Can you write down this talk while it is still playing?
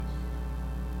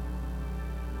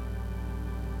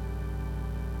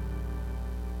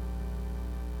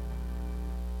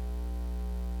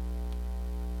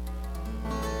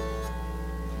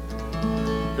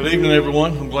Good evening,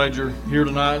 everyone. I'm glad you're here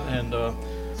tonight, and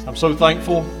I'm so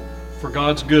thankful for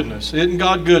God's goodness. Isn't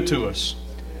God good to us?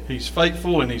 He's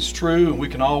faithful and He's true, and we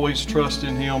can always trust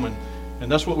in Him,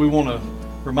 and that's what we want to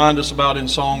remind us about in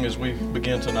song as we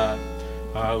begin tonight.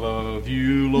 I love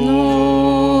you,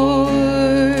 Lord.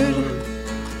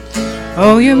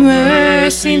 Oh, your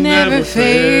mercy never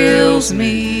fails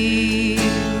me.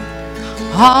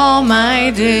 All my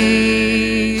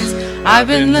days I've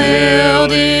been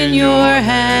held in your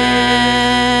hands.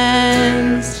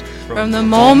 From the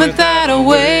moment that I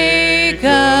wake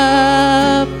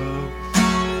up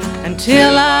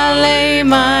until I lay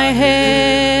my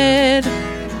head,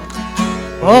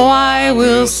 oh, I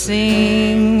will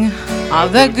sing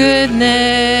of the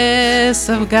goodness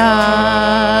of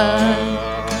God.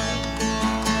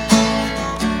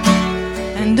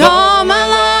 And all my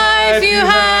life you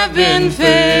have been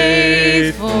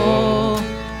faithful.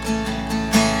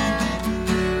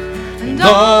 And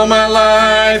all my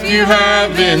life you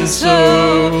have been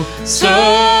so,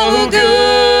 so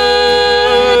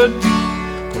good.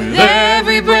 With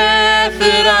every breath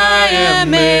that I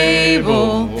am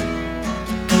able,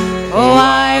 oh,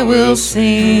 I will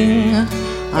sing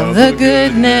of the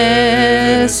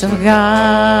goodness of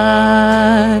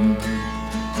God.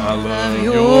 I love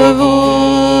Your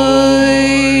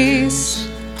voice.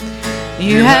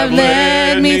 You have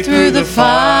led me through the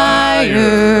fire.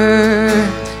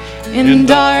 In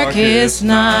darkest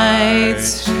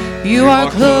nights, you are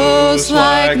close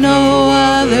like no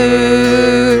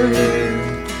other.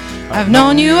 I've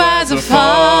known you as a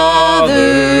father.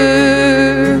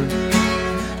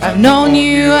 I've known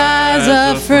you as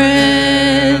a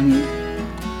friend.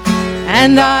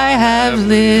 And I have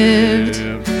lived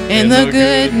in the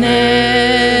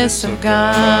goodness of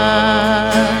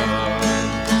God.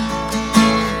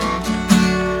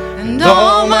 And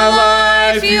all my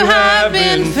life you have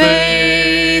been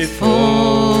faithful.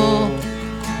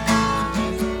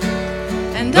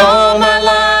 And all my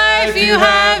life you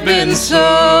have been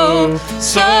so,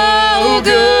 so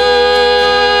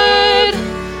good.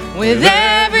 With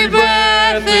every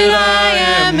breath that I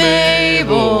am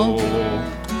able,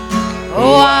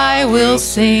 oh, I will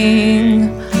sing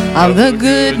of the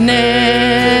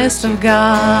goodness of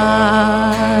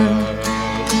God.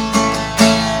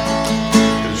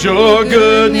 'Cause your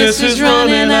goodness is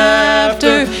running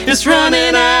after, it's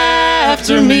running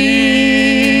after me.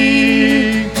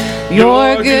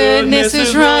 Your goodness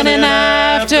is running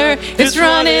after, it's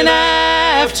running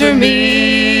after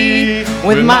me.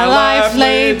 With my life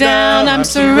laid down, I'm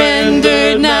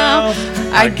surrendered now.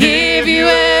 I give you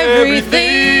everything.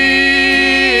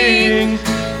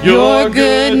 Your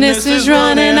goodness is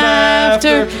running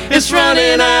after, it's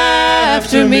running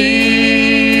after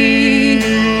me.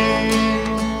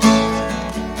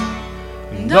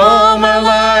 And all my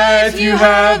life you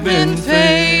have been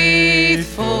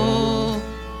faithful.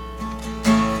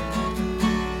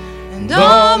 And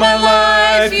all my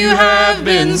life you have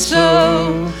been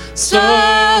so,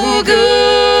 so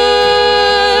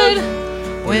good.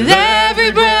 With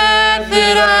every breath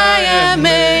that I am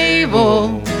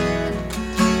able,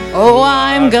 oh,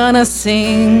 I'm gonna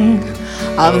sing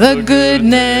of the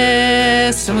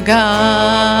goodness of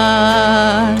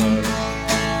God.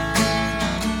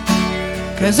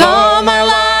 'Cause all my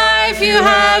life you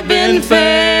have been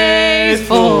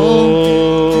faithful.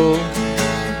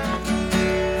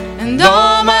 And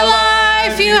all my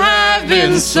life you have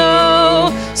been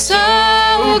so,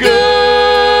 so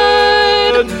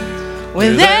good.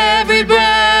 With every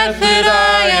breath that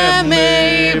I am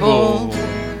able,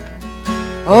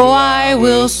 oh, I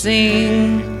will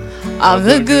sing of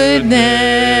the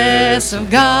goodness of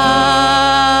God.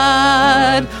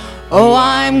 Oh,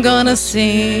 I'm gonna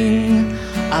sing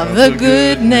of the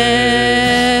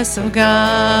goodness of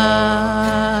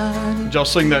God. Did y'all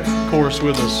sing that chorus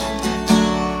with us?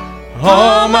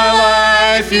 All my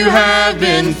life you have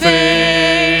been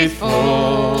faithful.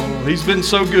 He's been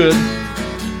so good.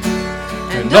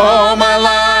 And all my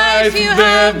life you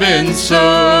have been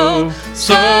so,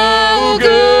 so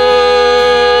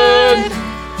good.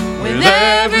 With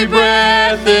every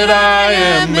breath that I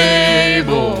am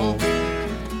able,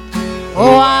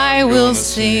 oh, I will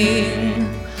sing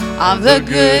of the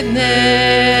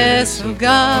goodness of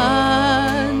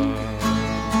God.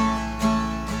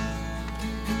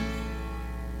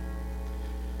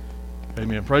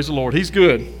 Amen. Praise the Lord. He's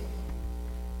good.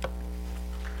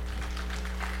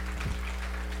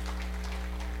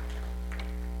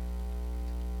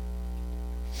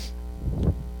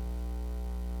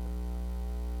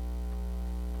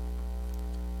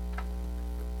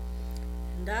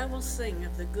 And I will sing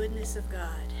of the goodness of God.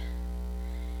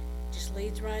 Just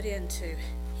leads right into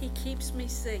He keeps me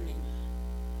singing.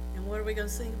 And what are we going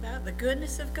to sing about? The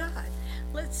goodness of God.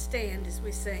 Let's stand as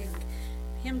we sing.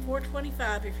 Hymn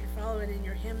 425, if you're following in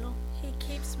your hymnal. He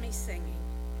keeps me singing.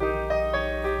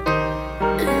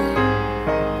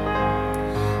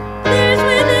 There's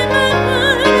within my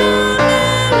heart a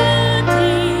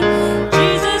melody.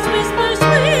 Jesus whispers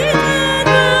sweet and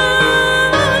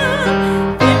low.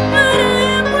 If not I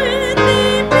am with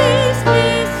thee, peace be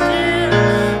still.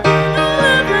 In all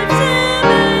of life's ebb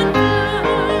and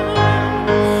flow.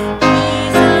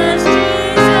 Jesus,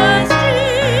 Jesus,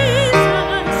 Jesus,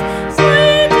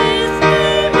 sweetest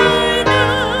name I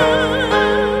know.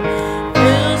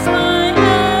 Fills my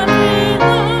every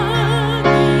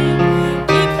longing,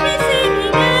 keeps me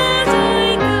singing as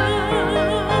I go.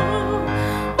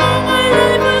 All my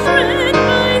life was wrecked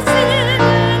by sin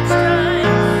and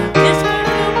strife. Discord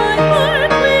filled my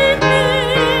heart with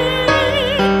pain.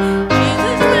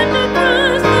 Jesus wept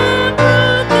across the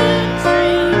broken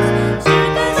streams,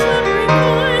 stirred the slumbering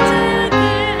chords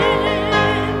again.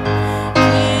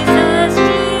 Jesus,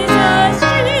 Jesus,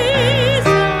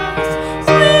 Jesus,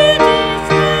 sweetest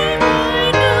name I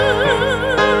know.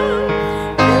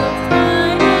 Fills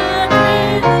my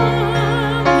every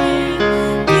longing,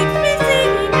 keeps me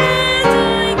singing as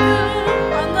I go.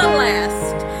 On the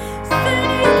last,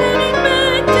 steady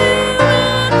back to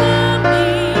welcome me,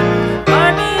 far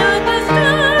beyond the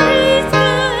starry sky.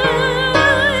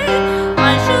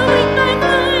 I shall wing my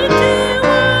flight to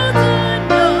worlds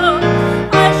unknown.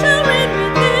 I shall reign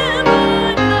with Him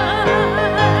on high.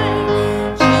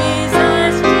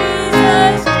 Jesus,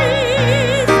 Jesus,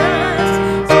 Jesus,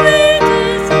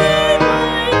 sweetest name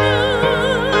I know.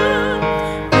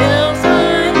 Fills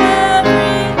my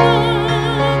every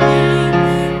longing,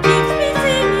 keeps me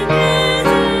singing as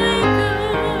I go.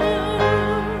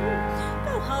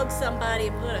 Go hug somebody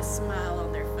and put a smile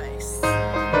on their face.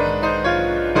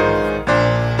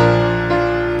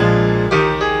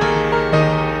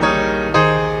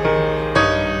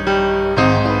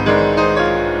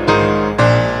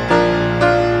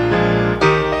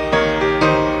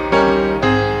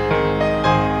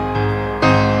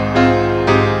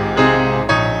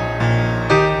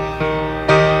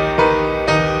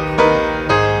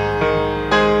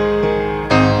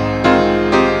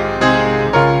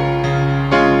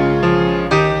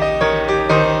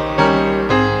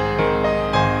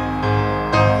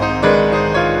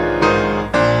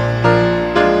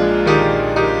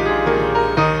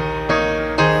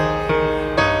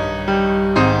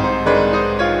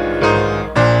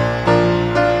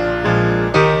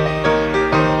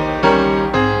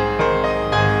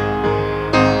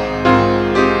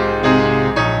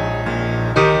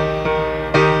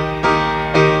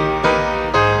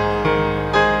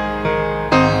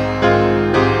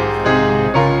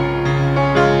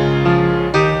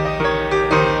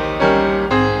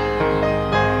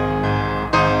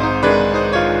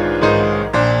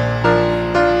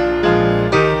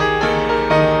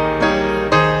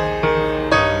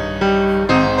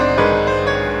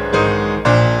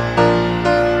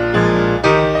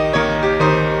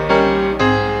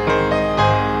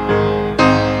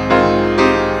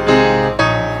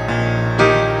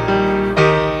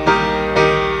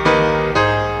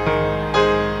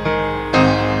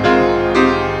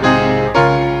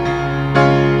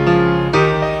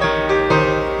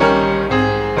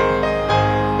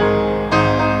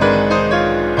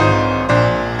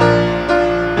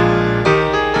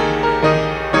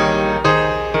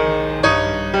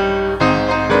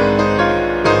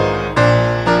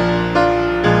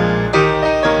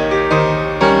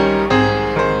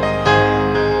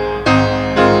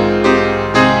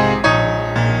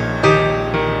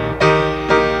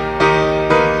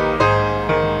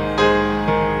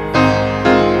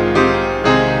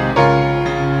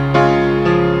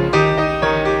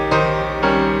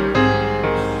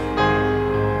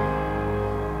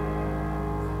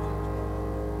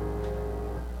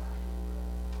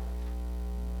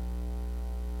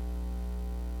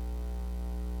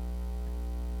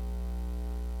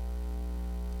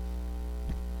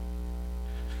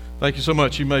 Thank you so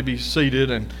much. You may be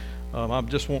seated, and I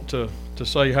just want to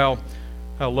say how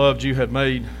loved you had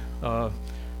made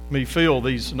me feel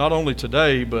these, not only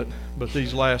today, but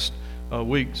these last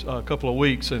weeks, a couple of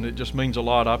weeks, and it just means a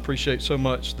lot. I appreciate so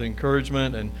much the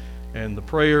encouragement and the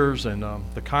prayers and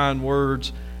the kind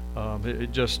words.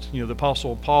 It just, the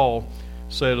Apostle Paul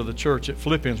said of the church at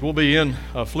Philippians. We'll be in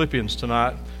Philippians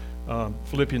tonight,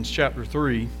 Philippians chapter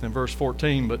 3 and verse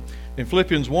 14. But in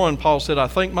Philippians 1, Paul said, "I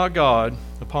thank my God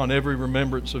upon every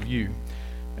remembrance of you."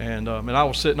 And I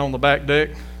was sitting on the back deck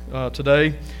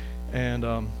today, and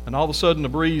all of a sudden the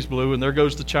breeze blew, and there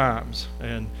goes the chimes.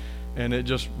 And and it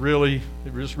just really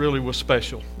was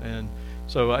special. And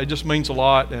so it just means a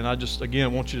lot, and I just,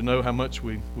 again, want you to know how much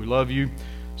we love you.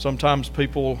 Sometimes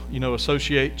people,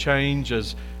 associate change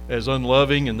as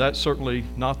unloving, and that's certainly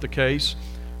not the case.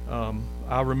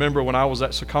 I remember when I was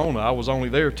at Sakona, I was only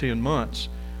there 10 months.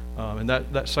 And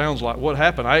that sounds like, what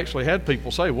happened? I actually had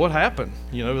people say, what happened?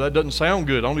 That doesn't sound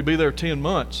good. Only be there 10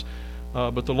 months.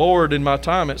 But the Lord, in my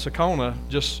time at Sakona,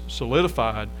 just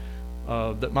solidified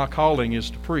that my calling is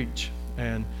to preach.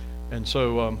 And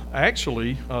so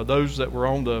actually, those that were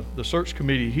on the search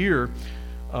committee here,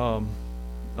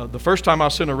 the first time I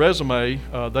sent a resume,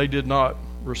 they did not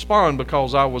respond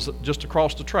because I was just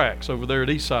across the tracks over there at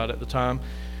Eastside at the time.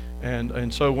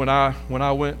 And so when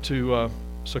I went to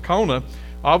Sakona,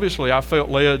 obviously I felt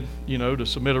led, to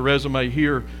submit a resume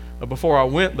here before I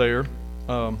went there.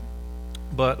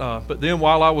 But then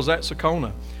while I was at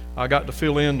Sakona, I got to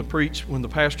fill in to preach when the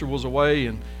pastor was away,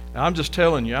 and I'm just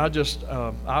telling you, I just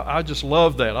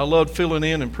love that. I loved filling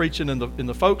in and preaching, and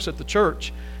the folks at the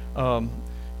church,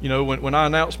 when I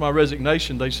announced my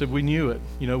resignation, they said, we knew it.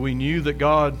 We knew that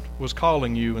God was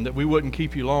calling you and that we wouldn't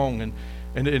keep you long, and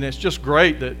it's just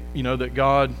great that that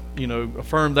God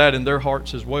affirmed that in their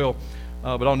hearts as well.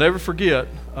 But I'll never forget.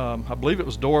 I believe it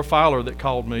was Dora Fowler that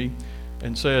called me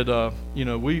and said,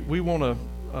 we want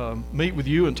to meet with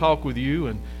you and talk with you,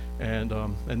 and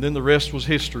then the rest was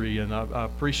history. And I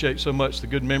appreciate so much the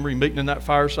good memory meeting in that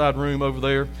fireside room over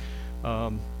there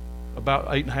about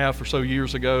 8.5 or so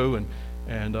years ago, and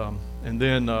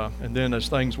then as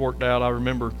things worked out, I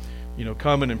remember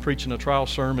coming and preaching a trial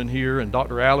sermon here, and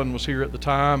Dr. Allen was here at the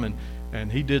time,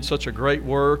 and he did such a great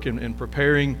work in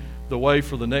preparing the way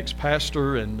for the next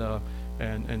pastor,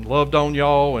 and loved on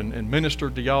y'all and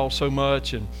ministered to y'all so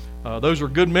much, and those were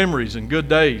good memories and good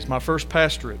days. My first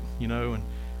pastorate, and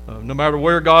no matter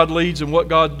where God leads and what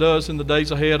God does in the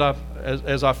days ahead,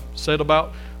 as I said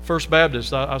about First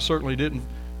Baptist, I certainly didn't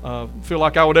feel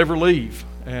like I would ever leave,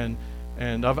 and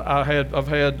I've had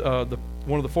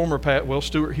one of the former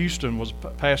Stuart Houston was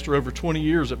pastor over 20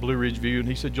 years at Blue Ridge View, and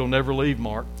he said, you'll never leave,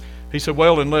 Mark. He said,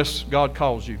 well, unless God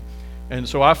calls you. And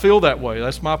so I feel that way.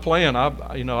 That's my plan. I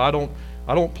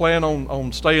don't plan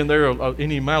on staying there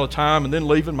any amount of time and then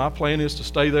leaving. My plan is to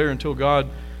stay there until God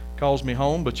calls me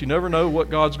home. But you never know what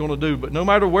God's going to do. But no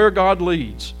matter where God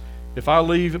leads, if I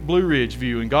leave at Blue Ridge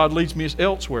View and God leads me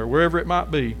elsewhere, wherever it might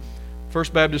be,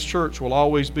 First Baptist Church will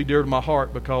always be dear to my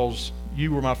heart because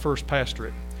you were my first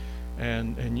pastorate,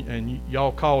 and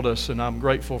y'all called us, and I'm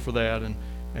grateful for that. And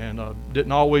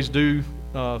didn't always do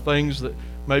things that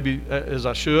maybe as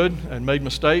I should, and made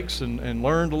mistakes and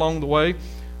learned along the way.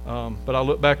 But I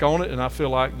look back on it, and I feel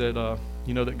like that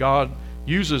that God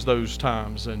uses those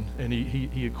times, and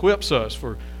He equips us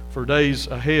for days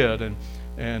ahead.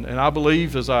 And I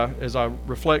believe as I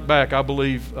reflect back, I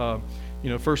believe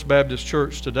First Baptist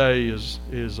Church today is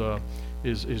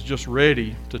just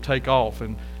ready to take off,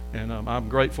 and I'm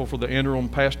grateful for the interim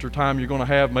pastor time you're going to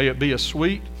have. May it be as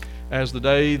sweet as the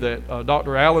day that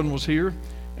Dr. Allen was here,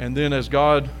 and then as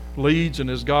God leads and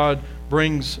as God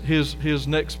brings his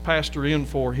next pastor in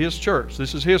for his church.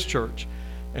 This is his church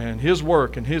and his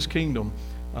work and his kingdom.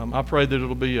 I pray that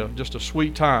it'll be just a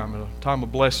sweet time, a time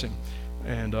of blessing.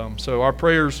 And so our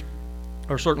prayers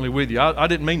are certainly with you. I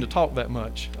didn't mean to talk that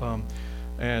much,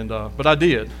 but I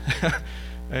did.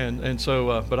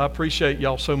 But I appreciate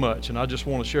y'all so much, and I just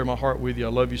want to share my heart with you. I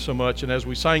love you so much. And as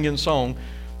we sang in song,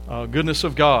 goodness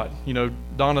of God,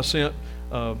 Donna sent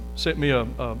me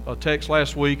a text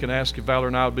last week and asked if Valor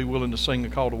and I would be willing to sing the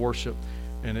call to worship,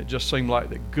 and it just seemed like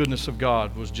the goodness of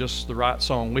God was just the right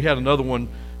song. We had another one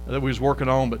that we was working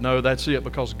on, but no, that's it,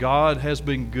 because God has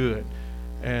been good,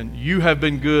 and you have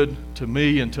been good to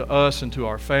me and to us and to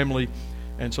our family,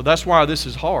 and so that's why this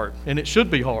is hard, and it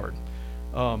should be hard,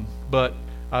 but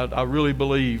I really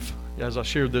believe, as I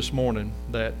shared this morning,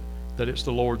 that it's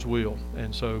the Lord's will.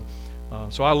 And so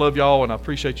I love y'all, and I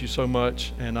appreciate you so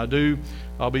much. And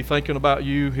I'll be thinking about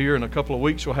you here in a couple of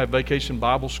weeks. We'll have Vacation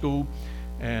Bible School.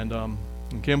 And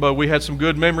Kimbo, we had some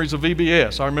good memories of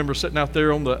VBS. I remember sitting out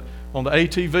there on the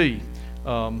ATV,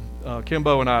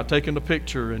 Kimbo and I taking the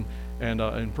picture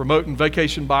and promoting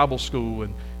Vacation Bible School.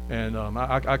 And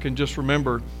I can just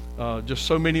remember just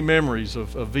so many memories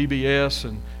of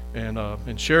VBS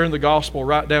and sharing the gospel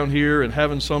right down here and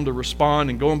having some to respond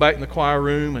and going back in the choir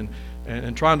room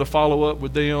and trying to follow up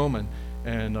with them and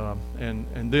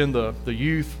then the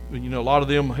youth, a lot of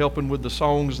them helping with the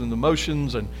songs and the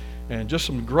motions and just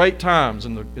some great times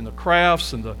in the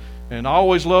crafts and I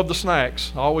always loved the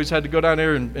snacks. I always had to go down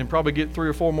there and probably get 3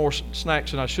 or 4 more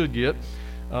snacks than I should get.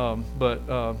 But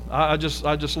I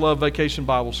just love Vacation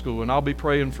Bible School, and I'll be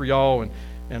praying for y'all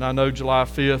And I know July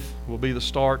 5th will be the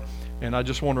start. And I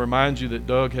just want to remind you that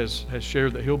Doug has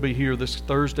shared that he'll be here this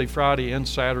Thursday, Friday, and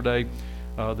Saturday.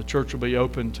 The church will be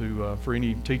open for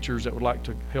any teachers that would like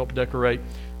to help decorate.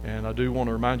 And I do want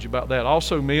to remind you about that.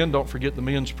 Also, men, don't forget the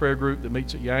men's prayer group that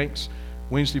meets at Yanks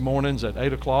Wednesday mornings at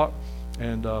 8 o'clock.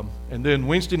 And then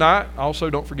Wednesday night, also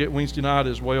don't forget Wednesday night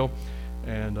as well.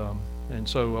 And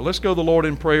so let's go to the Lord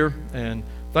in prayer. And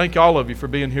thank all of you for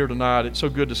being here tonight. It's so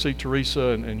good to see Teresa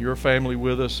and your family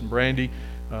with us, and Brandy,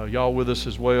 y'all with us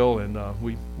as well. And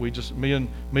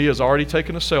Mia's already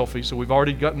taken a selfie, so we've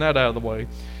already gotten that out of the way.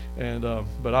 And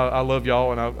but I love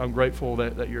y'all, and I'm grateful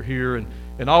that you're here,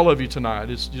 and all of you tonight.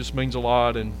 It just means a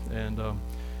lot.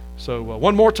 So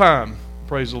one more time,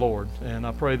 praise the Lord. And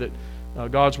I pray that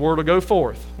God's word will go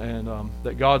forth, and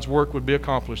that God's work would be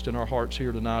accomplished in our hearts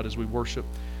here tonight as we worship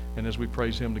and as we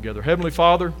praise Him together. Heavenly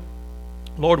Father,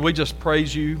 Lord, we just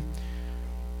praise You.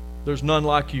 There's none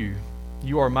like You.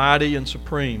 You are mighty and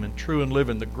supreme and true and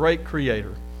living, the great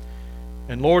Creator.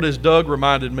 And Lord, as Doug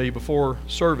reminded me before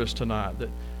service tonight, that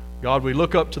God, we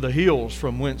look up to the hills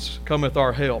from whence cometh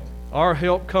our help. Our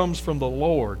help comes from the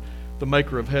Lord, the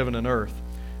maker of heaven and earth.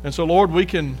 And so, Lord, we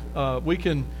can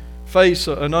face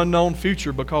an unknown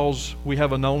future because we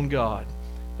have a known God.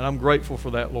 And I'm grateful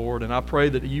for that, Lord. And I pray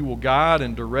that You will guide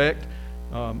and direct.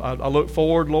 I look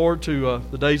forward, Lord, to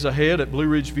the days ahead at Blue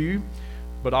Ridge View.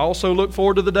 But I also look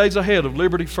forward to the days ahead of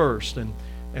Liberty First.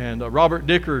 And Robert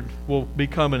Dickard will be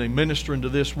coming and ministering to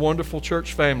this wonderful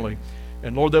church family.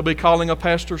 And Lord, they'll be calling a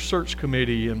pastor search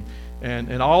committee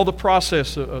and all the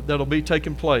process that'll be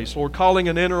taking place. Lord, calling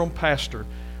an interim pastor.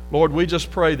 Lord, we just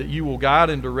pray that You will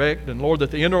guide and direct. And Lord, that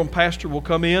the interim pastor will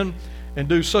come in and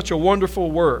do such a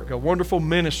wonderful work, a wonderful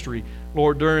ministry,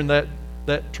 Lord, during that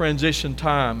transition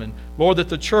time. And Lord, that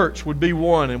the church would be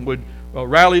one and would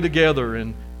rally together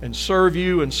and serve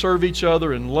You and serve each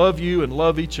other and love You and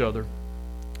love each other.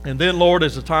 And then, Lord,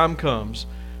 as the time comes,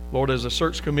 Lord, as the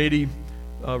search committee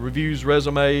reviews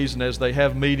resumes and as they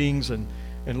have meetings and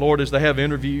Lord, as they have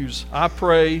interviews, I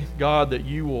pray, God, that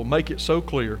You will make it so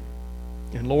clear,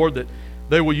 and Lord, that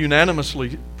they will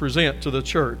unanimously present to the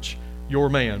church Your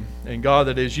man. And God,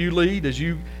 that as You lead, as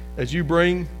you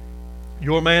bring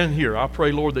Your man here, I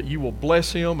pray, Lord, that You will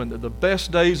bless him and that the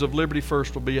best days of Liberty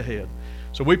First will be ahead.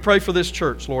 So we pray for this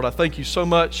church, Lord. I thank You so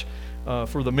much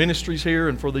for the ministries here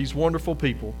and for these wonderful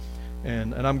people.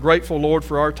 And I'm grateful, Lord,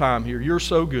 for our time here. You're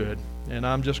so good. And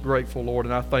I'm just grateful, Lord,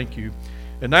 and I thank You.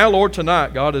 And now, Lord,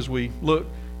 tonight, God, as we look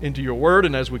into Your word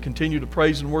and as we continue to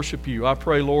praise and worship You, I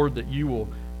pray, Lord, that You will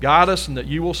guide us and that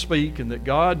You will speak, and that,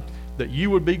 God, that You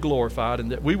would be glorified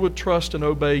and that we would trust and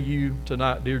obey You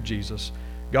tonight, dear Jesus.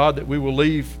 God, that we will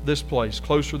leave this place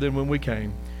closer than when we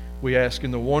came. We ask in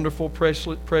the wonderful,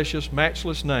 precious,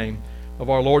 matchless name of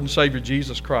our Lord and Savior,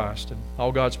 Jesus Christ. And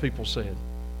all God's people said,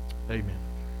 amen.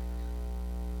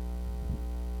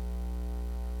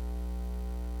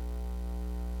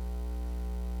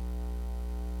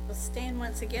 We'll stand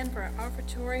once again for our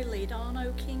offertory, Lead On,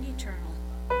 O King Eternal.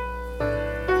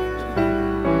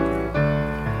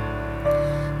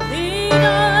 Lead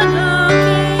on, O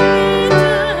King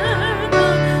Eternal,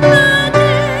 the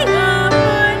day of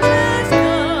righteous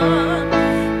come.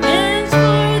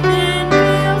 Henceforth in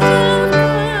fields of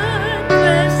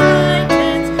conquest thy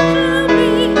tents shall be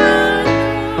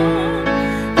unknown.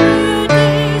 Through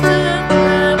days of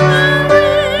preparation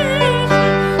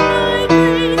thy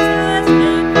grace has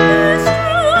made us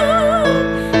strong.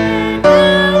 And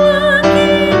now, O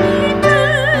King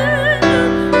eternal,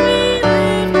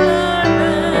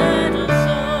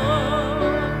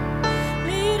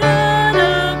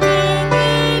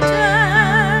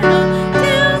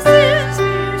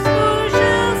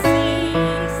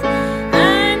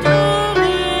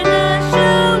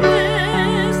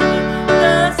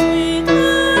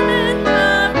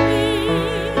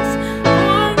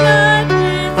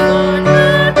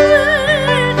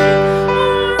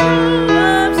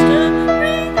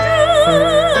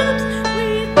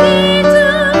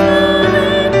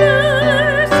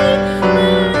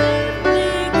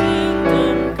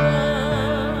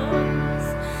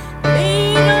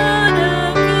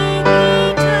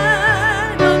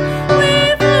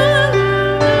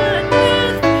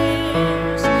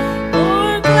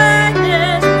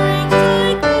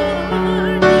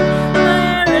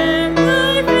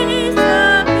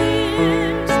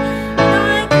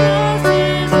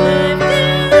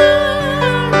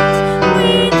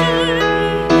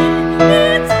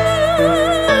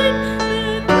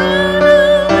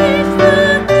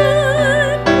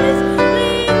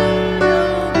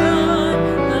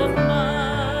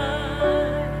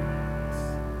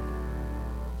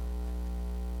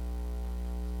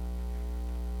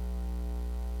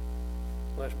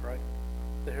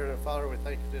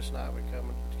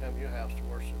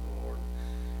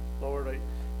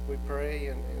 we pray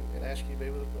and ask you to be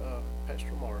with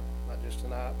Pastor Mark, not just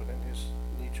tonight, but in his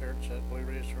new church at Blue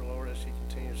Ridge, Lord, as he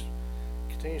continues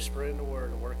spreading the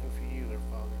word and working for you there,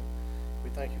 Father. We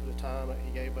thank you for the time that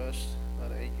he gave us,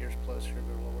 the 8 years plus here,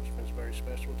 dear Lord. It's been very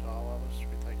special to all of us.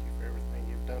 We thank you for everything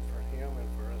you've done for him and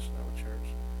for us in our church.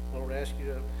 Lord, we ask you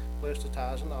to bless the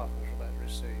tithes and offerings we're about to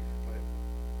receive. Let it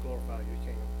glorify your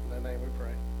kingdom. In that name we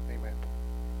pray. Amen.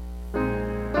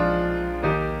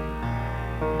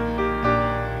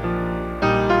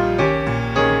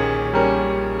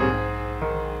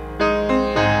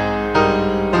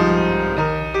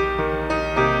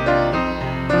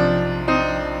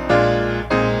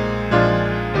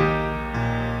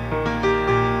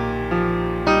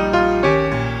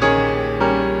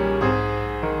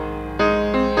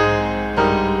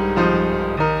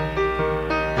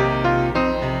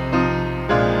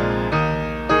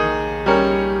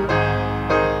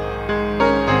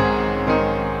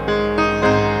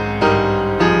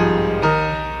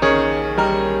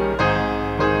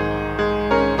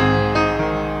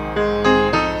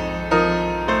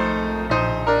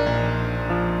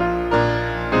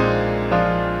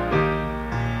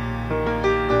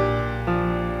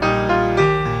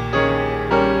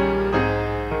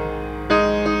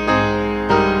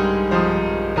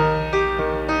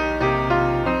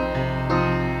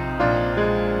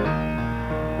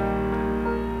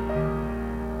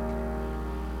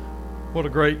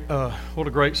 What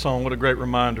a great song! What a great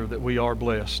reminder that we are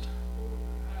blessed.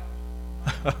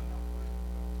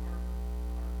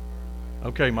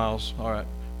 Okay, Miles. All right,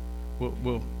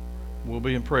 we'll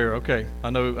be in prayer. Okay,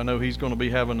 I know he's going to be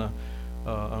having an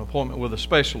appointment with a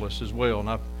specialist as well, and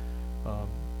I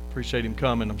appreciate him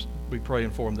coming. I'll be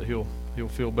praying for him that he'll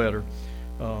feel better.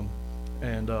 I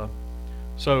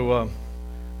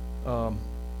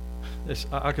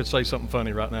could say something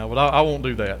funny right now, but I won't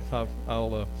do that.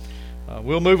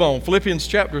 We'll move on. Philippians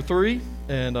chapter 3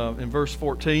 and in verse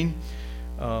 14.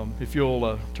 If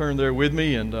you'll turn there with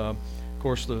me. And of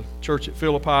course, the church at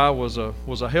Philippi was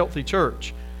a healthy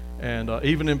church, and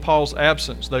even in Paul's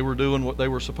absence, they were doing what they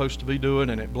were supposed to be doing,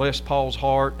 and it blessed Paul's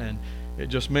heart, and it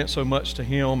just meant so much to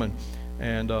him.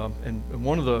 And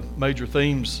one of the major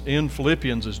themes in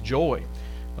Philippians is joy.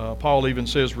 Paul even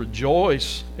says,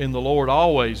 "Rejoice in the Lord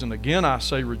always." And again, I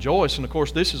say rejoice. And of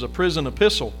course, this is a prison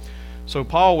epistle. So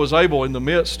Paul was able, in the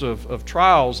midst of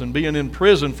trials and being in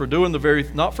prison, for doing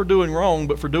not for doing wrong,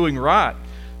 but for doing right.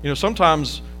 You know,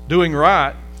 sometimes doing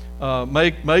right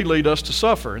may lead us to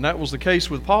suffer, and that was the case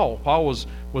with Paul. Paul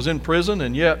was in prison,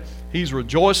 and yet he's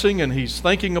rejoicing, and he's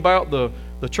thinking about the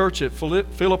church at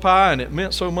Philippi, and it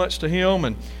meant so much to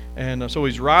him, and so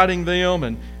he's writing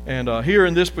them, and here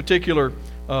in this particular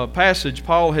passage,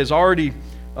 Paul has already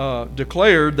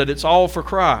declared that it's all for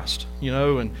Christ, you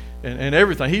know, and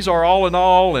everything. He's our all in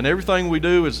all, and everything we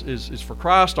do is for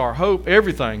Christ. Our hope,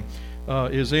 everything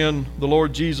is in the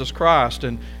Lord Jesus Christ.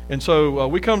 And so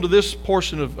we come to this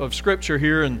portion of Scripture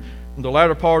here in the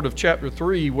latter part of chapter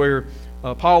 3, where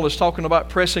Paul is talking about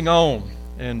pressing on.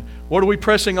 And what are we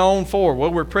pressing on for?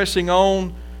 Well, we're pressing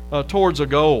on towards a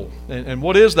goal. And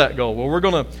what is that goal? Well,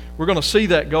 we're gonna see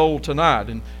that goal tonight.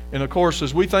 And of course,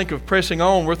 as we think of pressing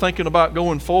on, we're thinking about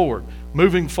going forward,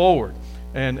 moving forward.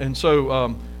 And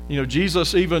so you know,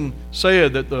 Jesus even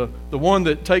said that the one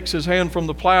that takes his hand from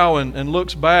the plow and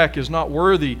looks back is not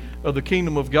worthy of the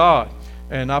kingdom of God.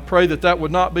 And I pray that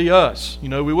would not be us. You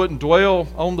know, we wouldn't dwell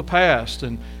on the past,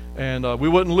 and we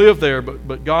wouldn't live there,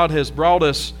 but God has brought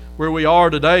us where we are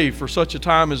today for such a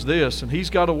time as this, and he's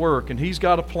got a work, and he's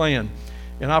got a plan.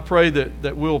 And I pray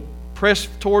that we'll press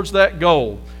towards that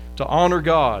goal to honor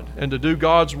God and to do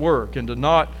God's work, and to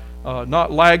not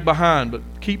lag behind, but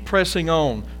keep pressing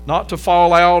on, not to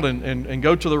fall out and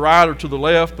go to the right or to the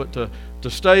left, but to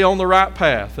stay on the right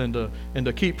path, and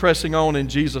to keep pressing on in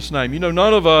Jesus' name. You know,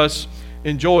 none of us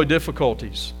enjoy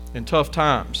difficulties and tough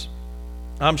times.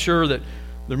 I'm sure that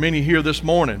there are many here this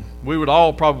morning. We would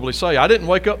all probably say, I didn't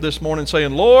wake up this morning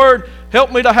saying, Lord,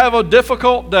 help me to have a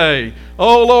difficult day.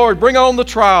 Oh, Lord, bring on the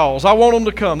trials. I want them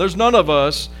to come. There's none of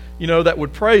us, you know, that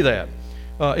would pray that.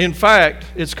 In fact,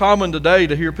 it's common today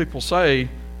to hear people say,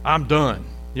 I'm done.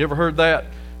 You ever heard that?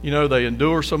 You know, they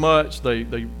endure so much, they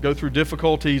go through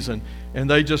difficulties, and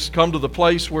they just come to the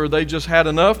place where they just had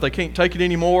enough, they can't take it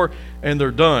anymore, and they're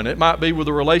done. It might be with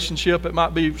a relationship, it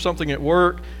might be something at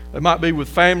work, it might be with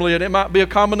family, and it might be a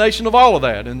combination of all of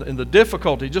that, and the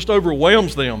difficulty just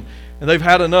overwhelms them, and they've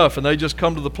had enough, and they just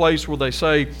come to the place where they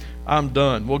say, I'm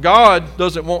done. Well, God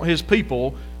doesn't want His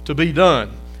people to be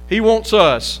done. He wants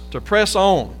us to press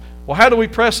on. Well, how do we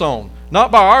press on?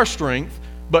 Not by our strength,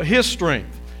 but His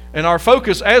strength. And our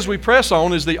focus as we press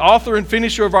on is the author and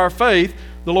finisher of our faith,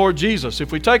 the Lord Jesus.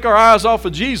 If we take our eyes off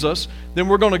of Jesus, then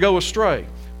we're going to go astray.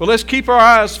 But let's keep our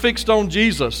eyes fixed on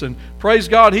Jesus, and praise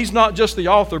God, He's not just the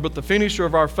author but the finisher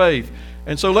of our faith.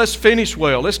 And so let's finish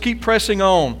well. Let's keep pressing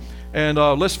on, and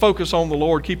let's focus on the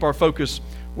Lord. Keep our focus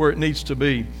where it needs to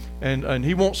be. And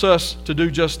He wants us to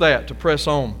do just that, to press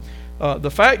on.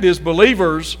 The fact is,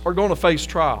 believers are going to face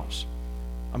trials.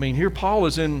 I mean, here Paul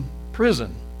is in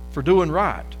prison for doing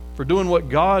right, for doing what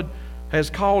God has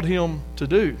called him to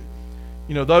do.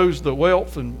 You know, those, the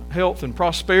wealth and health and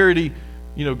prosperity,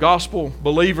 you know, gospel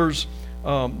believers,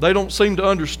 they don't seem to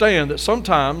understand that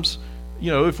sometimes,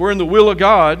 you know, if we're in the will of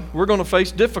God, we're going to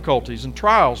face difficulties and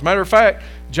trials. Matter of fact,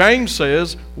 James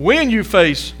says, when you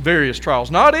face various trials,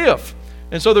 not if.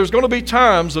 And so there's going to be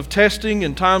times of testing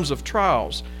and times of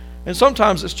trials. And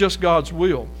sometimes it's just God's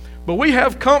will. But we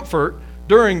have comfort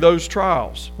during those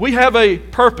trials. We have a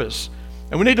purpose.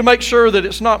 And we need to make sure that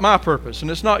it's not my purpose and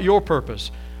it's not your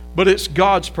purpose, but it's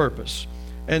God's purpose.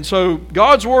 And so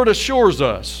God's Word assures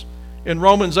us in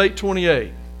Romans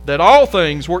 8:28 that all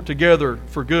things work together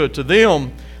for good to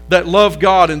them that love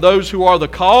God and those who are the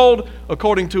called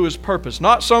according to His purpose.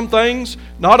 Not some things,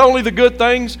 not only the good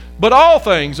things, but all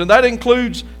things. And that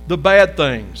includes the bad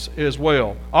things as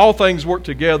well. All things work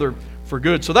together for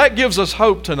good. So that gives us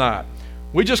hope tonight.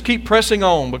 We just keep pressing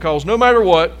on because no matter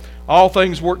what, all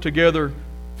things work together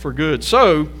for good.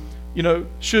 So, you know,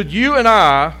 should you and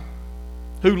I,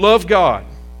 who love God,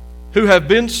 who have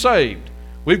been saved,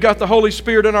 we've got the Holy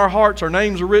Spirit in our hearts, our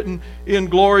names are written in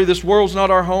glory, this world's not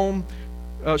our home,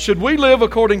 should we live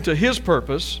according to His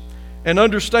purpose and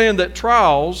understand that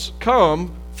trials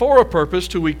come for a purpose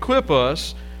to equip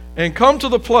us and come to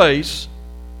the place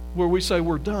where we say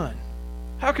we're done?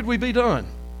 How could we be done?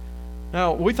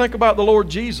 Now, we think about the Lord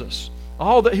Jesus,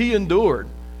 all that He endured,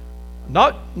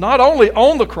 not only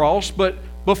on the cross, but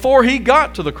before He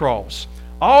got to the cross.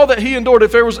 All that He endured.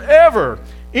 If there was ever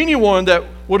anyone that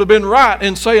would have been right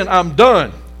in saying, I'm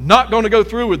done, not going to go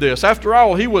through with this. After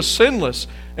all, He was sinless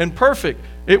and perfect.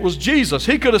 It was Jesus.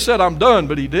 He could have said, I'm done,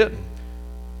 but He didn't.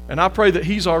 And I pray that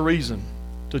He's our reason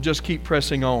to just keep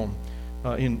pressing on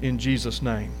in Jesus'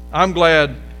 name. I'm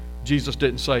glad Jesus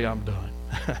didn't say, I'm done.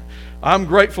 I'm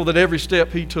grateful that every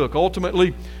step He took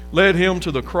ultimately led Him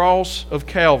to the cross of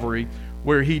Calvary,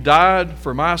 where He died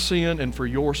for my sin and for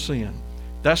your sin.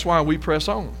 That's why we press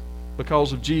on,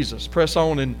 because of Jesus. Press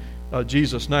on in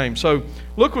Jesus' name. So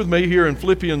look with me here in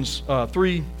Philippians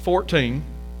 3:14,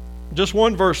 just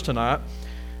one verse tonight.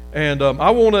 And I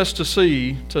want us to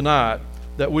see tonight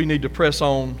that we need to press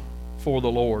on for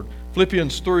the Lord.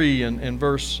 Philippians 3 and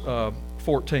verse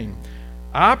 14.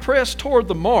 I press toward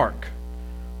the mark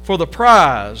for the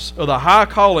prize of the high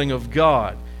calling of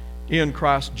God in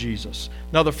Christ Jesus.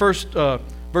 Now the first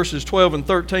verses 12 and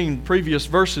 13, previous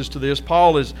verses to this,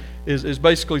 Paul is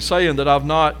basically saying that I've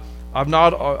not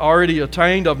already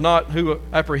attained, I've not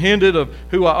apprehended of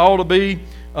who I ought to be,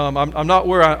 I'm not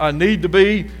where I need to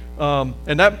be,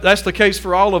 and that's the case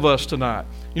for all of us tonight.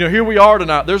 You know, here we are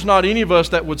tonight. There's not any of us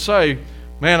that would say,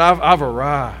 man, I've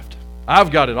arrived.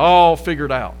 I've got it all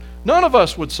figured out. None of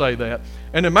us would say that.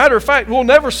 And as a matter of fact, we'll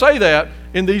never say that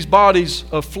in these bodies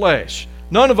of flesh.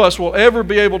 None of us will ever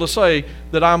be able to say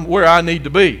that I'm where I need to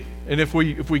be. And if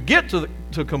we get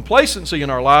to complacency in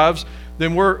our lives,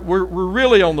 then we're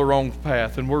really on the wrong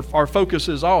path, and our focus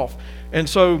is off. And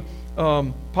so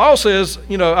Paul says,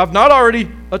 you know, I've not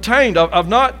already attained. I've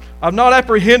not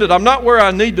apprehended. I'm not where I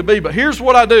need to be. But here's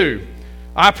what I do.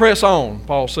 I press on,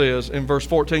 Paul says in verse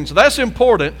 14. So that's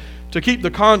important to keep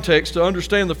the context, to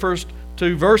understand the first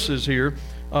two verses here.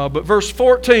 But verse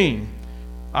 14,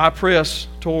 I press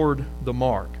toward the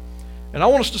mark. And I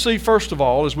want us to see, first of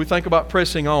all, as we think about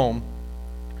pressing on,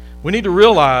 we need to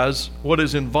realize what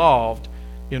is involved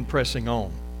in pressing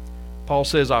on. Paul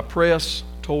says, I press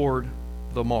toward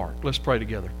the mark. Let's pray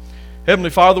together. Heavenly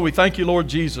Father, we thank you, Lord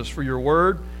Jesus, for your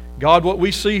word. God, what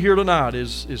we see here tonight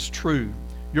is true.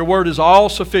 Your word is all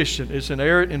sufficient. It's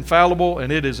inerrant, infallible,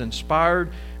 and it is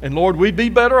inspired. And Lord, we'd be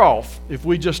better off if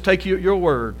we just take you at your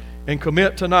word and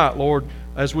commit tonight, Lord,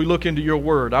 as we look into your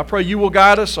word. I pray you will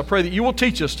guide us. I pray that you will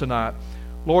teach us tonight.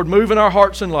 Lord, move in our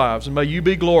hearts and lives, and may you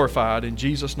be glorified in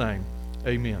Jesus' name.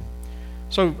 Amen.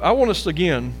 So I want us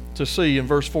again to see in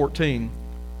verse 14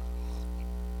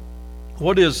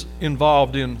 what is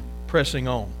involved in pressing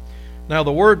on. Now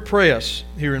the word press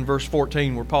here in verse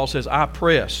 14, where Paul says, I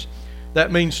press,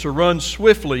 that means to run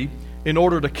swiftly in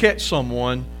order to catch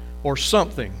someone or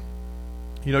something.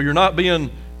 You know, you're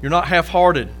not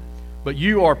half-hearted, but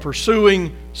you are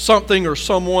pursuing something or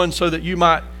someone so that you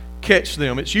might catch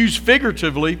them. It's used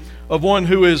figuratively of one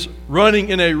who is running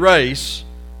in a race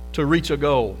to reach a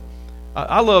goal.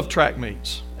 I love track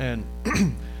meets, and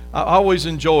I always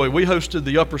enjoy. We hosted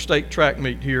the Upper State track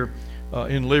meet here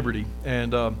in Liberty,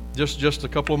 and just a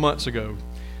couple of months ago,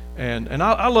 and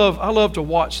I love to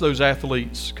watch those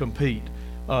athletes compete.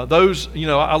 I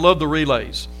love the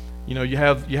relays. You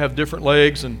have different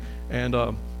legs and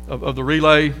of the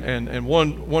relay, and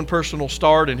one person will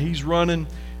start, and he's running,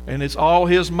 and it's all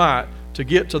his might to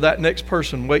get to that next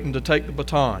person waiting to take the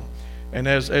baton. And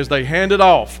as they hand it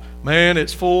off, man,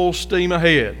 it's full steam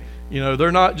ahead.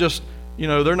 They're not just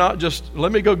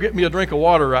let me go get me a drink of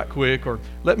water right quick, or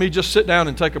let me just sit down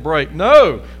and take a break.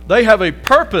 No, they have a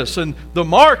purpose, and the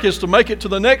mark is to make it to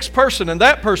the next person, and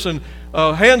that person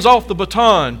hands off the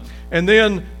baton, and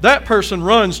then that person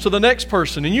runs to the next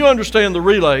person. And you understand the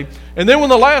relay. And then when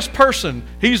the last person,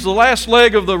 he's the last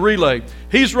leg of the relay,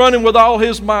 he's running with all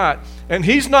his might, and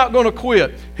he's not going to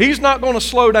quit. He's not going to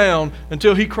slow down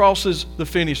until he crosses the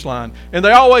finish line. And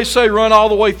they always say run all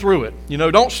the way through it.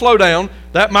 Don't slow down.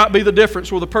 That might be the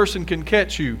difference where the person can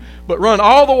catch you. But run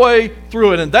all the way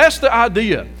through it. And that's the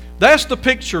idea. That's the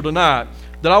picture tonight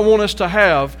that I want us to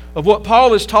have of what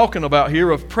Paul is talking about here,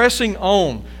 of pressing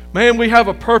on. Man, we have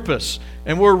a purpose,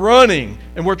 and we're running,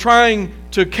 and we're trying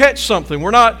to catch something. We're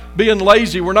not being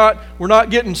lazy. We're not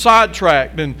getting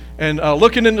sidetracked and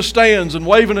looking in the stands and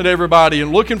waving at everybody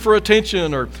and looking for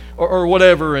attention or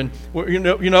whatever. And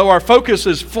our focus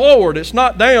is forward. It's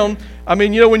not down. I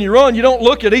mean, when you run, you don't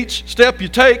look at each step you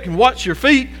take and watch your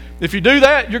feet. If you do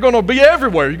that, you're going to be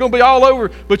everywhere. You're going to be all over.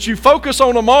 But you focus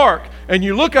on a mark, and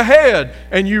you look ahead,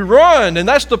 and you run. And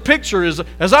that's the picture, is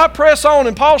as I press on,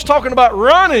 and Paul's talking about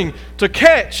running to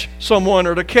catch someone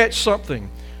or to catch something.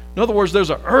 In other words,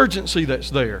 there's an urgency that's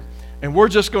there. And we're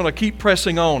just going to keep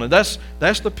pressing on. And that's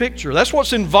the picture. That's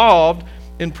what's involved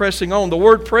in pressing on. The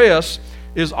word press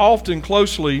is often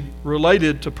closely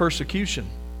related to persecution.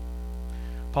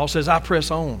 Paul says, I press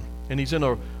on. And he's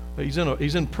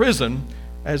in prison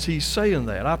as he's saying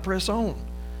that. I press on.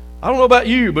 I don't know about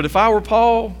you, but if I were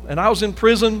Paul and I was in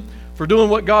prison for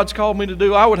doing what God's called me to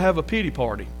do, I would have a pity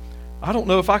party. I don't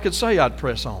know if I could say I'd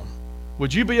press on.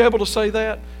 Would you be able to say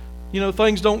that?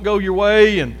 Things don't go your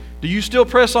way, and do you still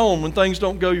press on when things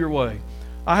don't go your way?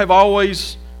 I have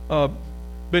always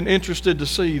been interested to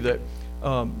see that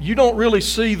you don't really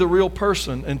see the real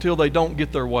person until they don't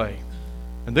get their way.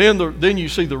 And then you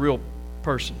see the real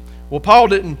person. Well, Paul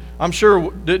didn't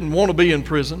want to be in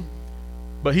prison,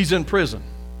 but he's in prison.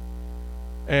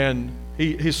 And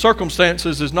his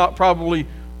circumstances is not probably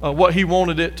what he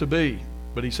wanted it to be,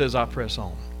 but he says, I press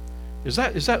on. Is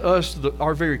that us,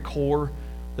 our very core,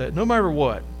 that no matter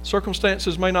what,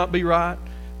 circumstances may not be right,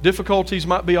 difficulties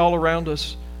might be all around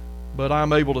us, but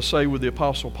I'm able to say with the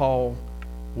Apostle Paul,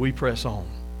 we press on.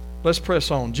 Let's press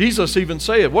on. Jesus even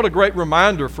said, what a great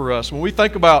reminder for us when we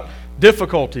think about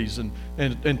difficulties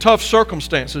and tough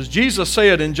circumstances. Jesus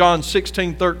said in John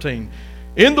 16:13,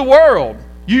 in the world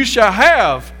you shall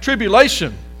have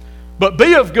tribulation, but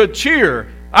be of good cheer.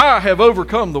 I have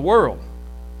overcome the world.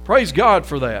 Praise God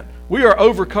for that. We are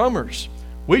overcomers.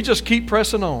 We just keep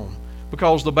pressing on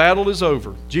because the battle is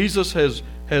over. Jesus has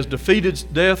defeated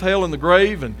death, hell, and the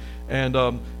grave, and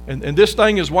this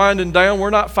thing is winding down. We're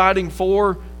not fighting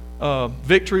for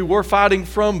victory. We're fighting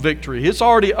from victory. It's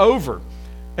already over.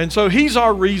 And so He's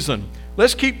our reason.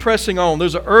 Let's keep pressing on.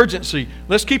 There's an urgency.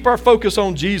 Let's keep our focus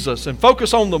on Jesus and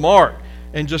focus on the mark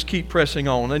and just keep pressing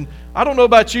on. And I don't know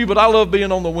about you, but I love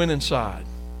being on the winning side.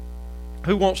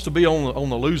 Who wants to be on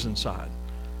the losing side?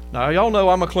 Now, y'all know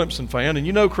I'm a Clemson fan,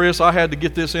 and Chris, I had to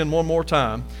get this in one more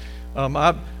time.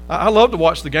 I love to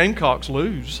watch the Gamecocks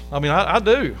lose. I mean, I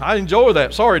do. I enjoy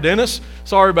that. Sorry, Dennis.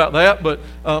 Sorry about that. But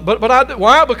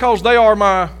why? Because they are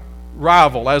my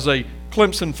rival as a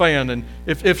Clemson fan. And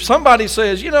if somebody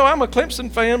says, I'm a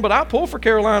Clemson fan, but I pull for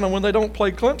Carolina when they don't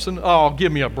play Clemson, oh,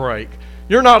 give me a break.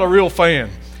 You're not a real fan.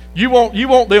 You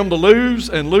want them to lose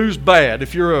and lose bad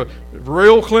if you're a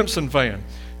real Clemson fan.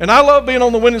 And I love being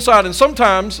on the winning side. And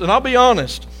sometimes, and I'll be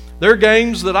honest, there are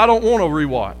games that I don't want to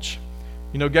rewatch.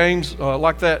 Games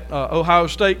like that Ohio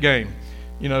State game.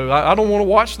 I don't want to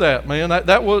watch that, man.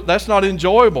 That's not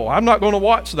enjoyable. I'm not going to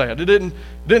watch that. It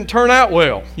didn't turn out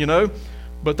well,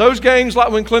 But those games,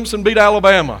 like when Clemson beat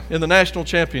Alabama in the national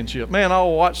championship, man,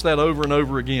 I'll watch that over and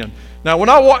over again. Now, when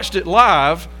I watched it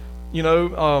live,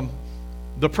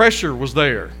 the pressure was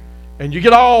there. And you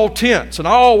get all tense and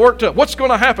all worked up. What's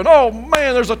going to happen? Oh,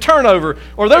 man, there's a turnover.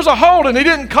 Or there's a hold and he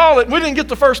didn't call it. We didn't get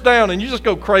the first down. And you just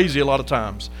go crazy a lot of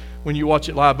times when you watch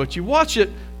it live. But you watch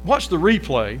the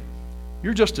replay,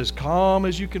 you're just as calm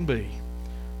as you can be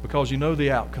because you know the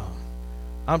outcome.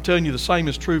 I'm telling you, the same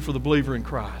is true for the believer in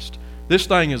Christ. This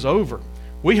thing is over.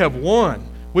 We have won.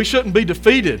 We shouldn't be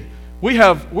defeated.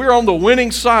 We're on the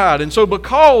winning side. And so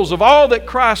because of all that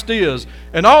Christ is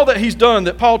and all that He's done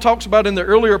that Paul talks about in the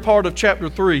earlier part of chapter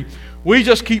 3, we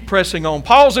just keep pressing on.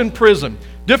 Paul's in prison,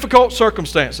 difficult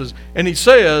circumstances, and he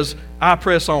says, I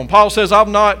press on. Paul says, I've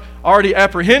not already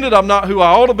apprehended, I'm not who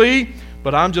I ought to be,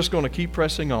 but I'm just going to keep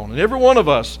pressing on. And every one of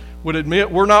us would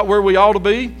admit we're not where we ought to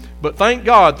be, but thank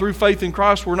God, through faith in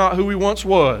Christ, we're not who we once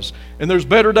was. And there's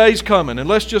better days coming, and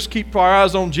let's just keep our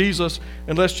eyes on Jesus,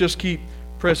 and let's just keep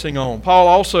pressing on. Paul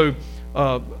also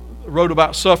wrote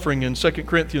about suffering in 2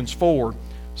 Corinthians 4,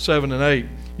 7 and 8.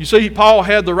 You see, Paul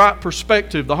had the right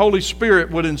perspective. The Holy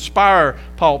Spirit would inspire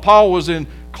Paul. Paul was in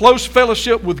close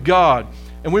fellowship with God.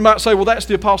 And we might say, well, that's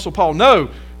the Apostle Paul. No,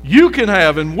 you can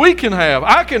have, and we can have,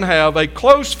 I can have a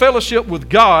close fellowship with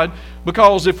God,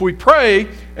 because if we pray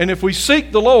and if we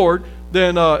seek the Lord,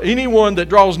 then anyone that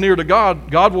draws near to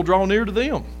God, God will draw near to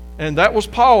them. And that was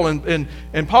Paul.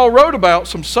 And Paul wrote about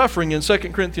some suffering in 2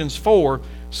 Corinthians 4,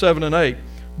 7 and 8.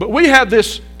 But we have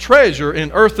this treasure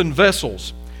in earthen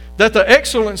vessels, that the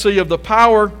excellency of the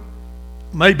power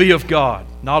may be of God,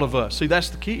 not of us. See, that's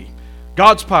the key.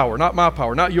 God's power, not my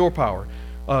power, not your power.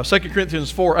 2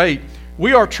 Corinthians 4, 8.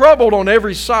 We are troubled on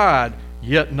every side,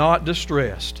 yet not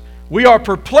distressed. We are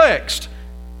perplexed,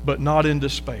 but not in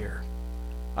despair.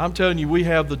 I'm telling you, we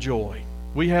have the joy.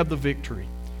 We have the victory.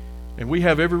 And we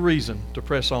have every reason to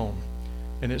press on.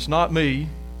 And it's not me.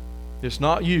 It's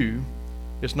not you.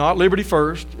 It's not Liberty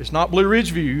First. It's not Blue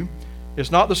Ridge View.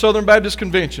 It's not the Southern Baptist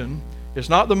Convention. It's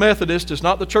not the Methodist. It's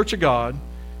not the Church of God.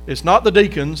 It's not the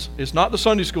deacons. It's not the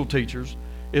Sunday school teachers.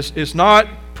 It's not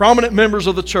prominent members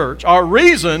of the church. Our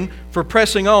reason for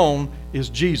pressing on is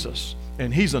Jesus,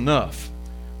 and He's enough.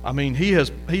 I mean, He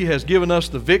has given us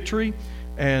the victory,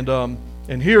 and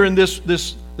here in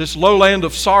this lowland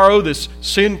of sorrow, this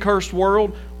sin-cursed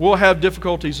world, we'll have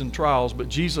difficulties and trials, but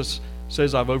Jesus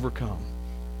says, I've overcome.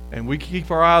 And we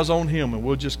keep our eyes on Him, and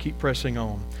we'll just keep pressing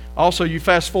on. Also, you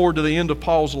fast forward to the end of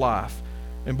Paul's life,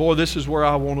 and boy, this is where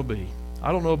I want to be.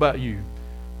 I don't know about you,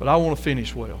 but I want to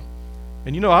finish well.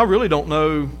 And you know, I really don't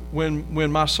know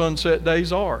when my sunset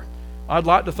days are. I'd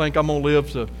like to think I'm going to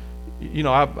live to, you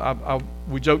know,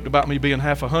 we joked about me being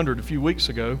half 100 a few weeks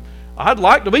ago. I'd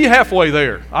like to be halfway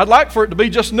there. I'd like for it to be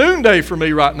just noonday for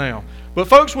me right now. But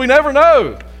folks, we never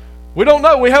know. We don't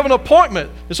know. We have an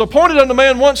appointment. It's appointed unto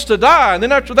man once to die. And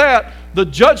then after that, the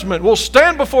judgment. We'll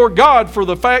stand before God for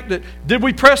the fact that did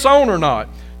we press on or not?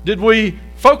 Did we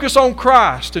focus on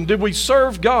Christ? And did we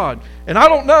serve God? And I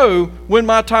don't know when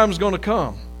my time is going to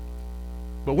come.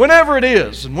 But whenever it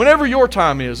is, and whenever your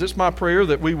time is, it's my prayer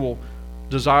that we will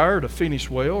desire to finish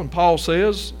well. And Paul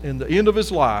says in the end of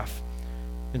his life,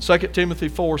 in 2 Timothy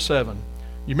 4, 7,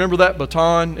 you remember that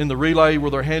baton in the relay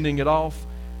where they're handing it off?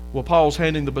 Well, Paul's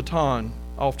handing the baton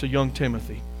off to young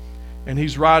Timothy. And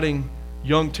he's writing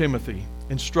young Timothy,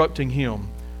 instructing him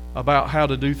about how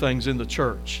to do things in the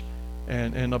church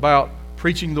and about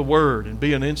preaching the Word and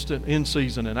being instant in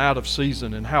season and out of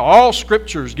season, and how all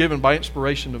Scripture is given by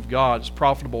inspiration of God is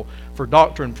profitable for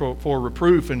doctrine, for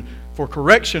reproof, and for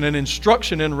correction and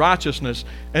instruction in righteousness.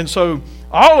 And so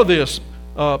all of this,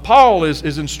 Paul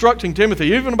is instructing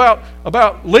Timothy, even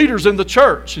about leaders in the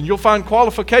church. And you'll find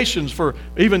qualifications for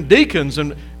even deacons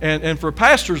and for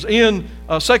pastors in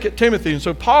 2 Timothy. And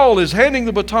so Paul is handing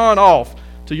the baton off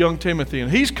to young Timothy.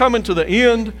 And he's coming to the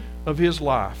end of his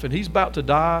life. And he's about to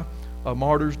die a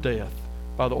martyr's death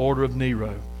by the order of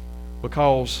Nero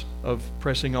because of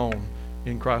pressing on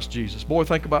in Christ Jesus. Boy,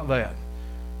 think about that.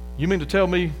 You mean to tell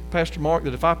me, Pastor Mark,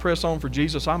 that if I press on for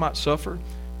Jesus, I might suffer?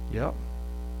 Yep.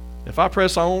 If I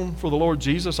press on for the Lord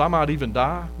Jesus, I might even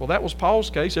die. Well, that was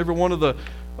Paul's case. Every one of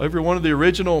the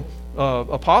original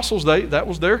apostles, that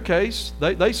was their case.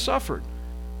 They suffered.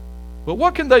 But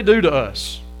what can they do to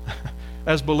us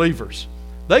as believers?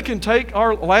 They can take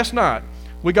last night,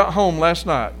 we got home last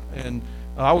night, and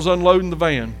I was unloading the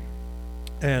van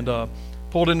and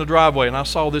pulled in the driveway, and I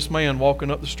saw this man walking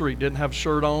up the street, didn't have a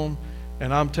shirt on,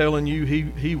 and I'm telling you,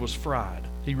 he was fried.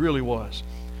 He really was.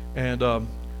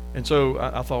 And so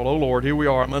I thought, oh Lord, here we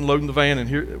are. I'm unloading the van, and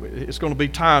here it's going to be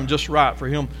time just right for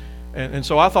him. And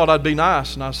so I thought I'd be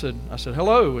nice, and I said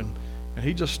hello, and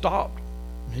he just stopped.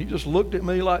 He just looked at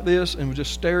me like this and was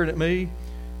just staring at me,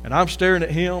 and I'm staring at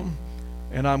him,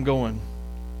 and I'm going,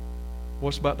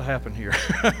 what's about to happen here?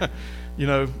 You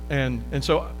know, and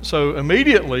so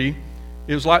immediately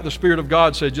it was like the Spirit of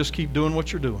God said, just keep doing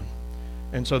what you're doing.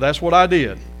 And so that's what I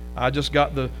did. I just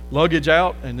got the luggage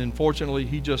out, and then fortunately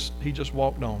he just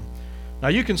walked on. Now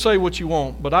you can say what you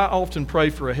want, but I often pray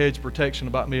for a hedge of protection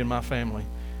about me and my family.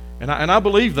 And I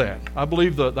believe that. I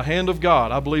believe the hand of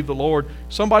God. I believe the Lord.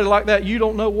 Somebody like that, you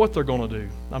don't know what they're going to do.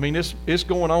 I mean, it's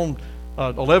going on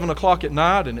 11 o'clock at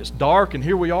night, and it's dark, and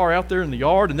here we are out there in the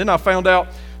yard. And then I found out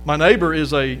my neighbor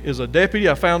is a deputy.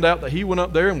 I found out that he went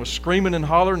up there and was screaming and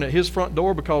hollering at his front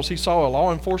door because he saw a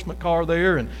law enforcement car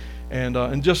there, and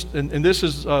this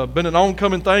has been an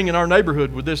oncoming thing in our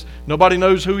neighborhood with this. Nobody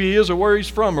knows who he is or where he's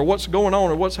from or what's going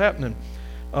on or what's happening.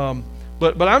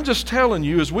 But I'm just telling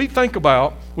you, as we think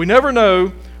about, we never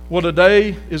know what a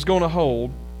day is going to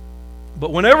hold,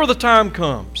 but whenever the time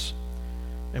comes,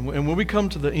 and when we come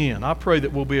to the end, I pray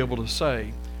that we'll be able to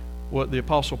say what the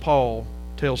Apostle Paul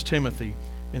tells Timothy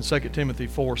in 2 Timothy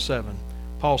 4:7.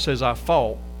 Paul says, I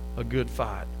fought a good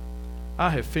fight. I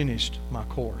have finished my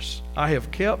course. I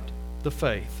have kept the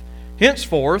faith.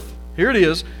 Henceforth, here it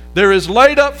is, there is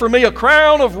laid up for me a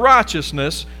crown of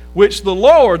righteousness, which the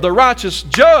Lord, the righteous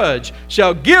judge,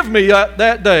 shall give me at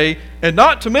that day, and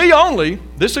not to me only,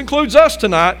 this includes us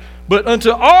tonight, but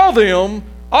unto all them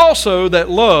also that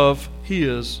love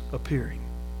His appearing.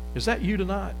 Is that you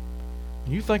tonight?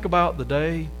 When you think about the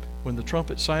day when the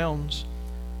trumpet sounds,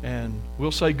 and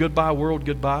we'll say goodbye world,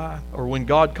 goodbye, or when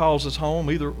God calls us home,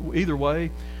 either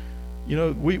way, you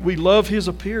know, we love His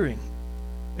appearing.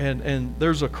 And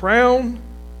there's a crown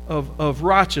of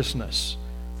righteousness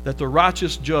that the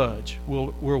righteous judge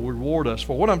will reward us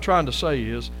for. What I'm trying to say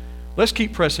is, let's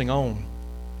keep pressing on.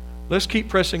 Let's keep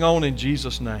pressing on in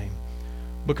Jesus' name,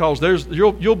 because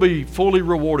you'll be fully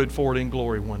rewarded for it in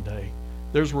glory one day.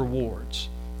 There's rewards,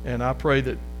 and I pray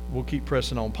that we'll keep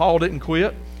pressing on. Paul didn't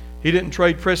quit. He didn't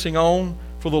trade pressing on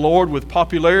for the Lord with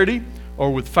popularity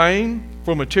or with fame,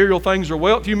 for material things or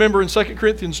wealth. You remember in 2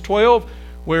 Corinthians 12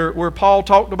 where Paul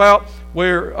talked about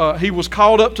where he was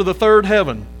called up to the third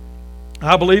heaven.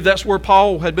 I believe that's where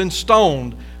Paul had been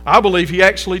stoned. I believe he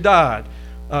actually died.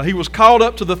 He was called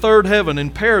up to the third heaven in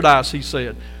paradise, he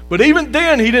said. But even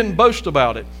then, he didn't boast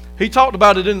about it. He talked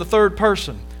about it in the third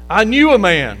person. I knew a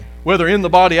man, whether in the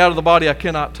body, out of the body, I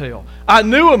cannot tell. I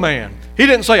knew a man. He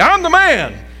didn't say, I'm the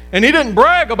man. And he didn't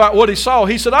brag about what he saw.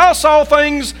 He said, I saw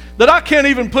things that I can't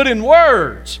even put in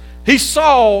words. He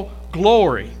saw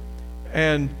glory.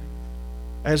 And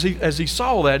as he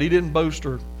saw that, he didn't boast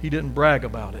or he didn't brag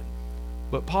about it.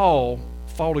 But Paul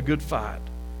fought a good fight,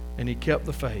 and he kept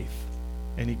the faith,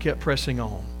 and he kept pressing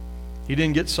on. He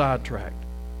didn't get sidetracked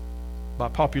by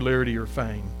popularity or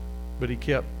fame, but he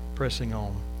kept pressing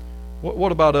on.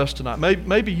 What about us tonight?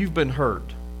 Maybe you've been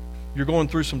hurt. You're going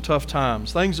through some tough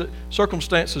times,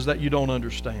 circumstances that you don't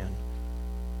understand.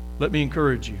 Let me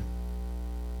encourage you.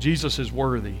 Jesus is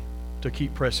worthy to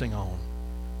keep pressing on.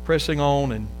 Pressing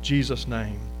on in Jesus'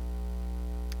 name.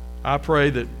 I pray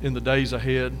that in the days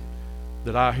ahead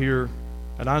that I hear,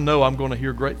 and I know I'm going to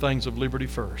hear great things of Liberty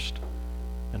First.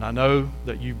 And I know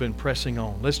that you've been pressing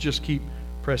on. Let's just keep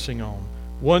pressing on.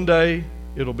 One day,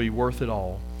 it'll be worth it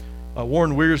all.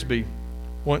 Warren Wiersbe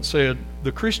once said,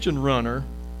 the Christian runner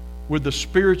with the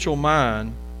spiritual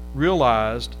mind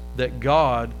realized that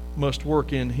God must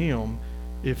work in him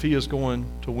if he is going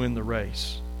to win the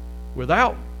race.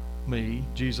 Without me,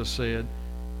 Jesus said,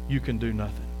 you can do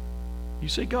nothing. You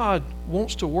see, God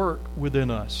wants to work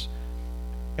within us.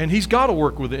 And He's got to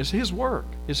work within us. It's His work.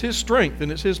 It's His strength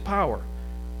and it's His power.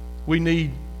 We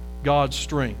need God's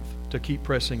strength to keep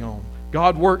pressing on.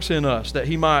 God works in us that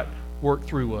He might work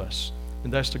through us.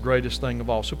 And that's the greatest thing of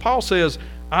all. So Paul says,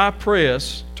 I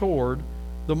press toward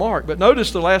the mark. But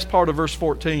notice the last part of verse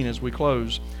 14 as we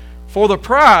close. For the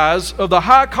prize of the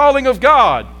high calling of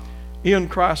God in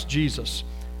Christ Jesus.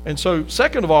 And so,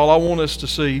 second of all, I want us to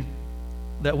see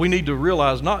that we need to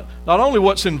realize not only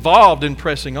what's involved in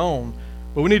pressing on,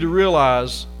 but we need to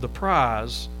realize the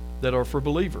prize that are for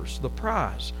believers. The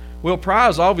prize. Well,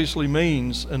 prize obviously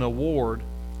means an award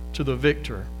to the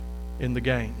victor in the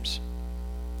games.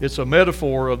 It's a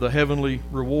metaphor of the heavenly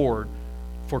reward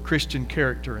for Christian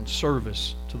character and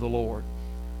service to the Lord.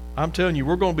 I'm telling you,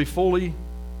 we're going to be fully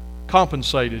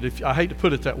compensated. I hate to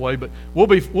put it that way, but we'll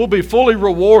be fully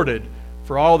rewarded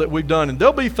for all that we've done. And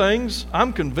there'll be things,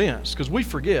 I'm convinced, because we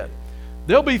forget,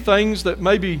 there'll be things that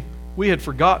maybe we had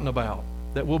forgotten about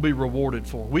that we'll be rewarded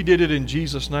for. We did it in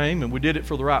Jesus' name, and we did it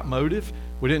for the right motive.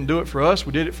 We didn't do it for us,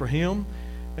 we did it for Him.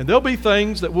 And there'll be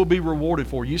things that we'll be rewarded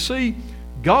for. You see,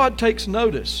 God takes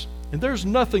notice, and there's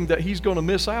nothing that He's going to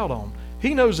miss out on.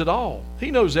 He knows it all.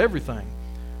 He knows everything.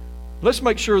 Let's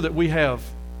make sure that we have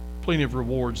plenty of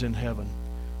rewards in heaven,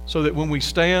 so that when we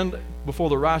stand before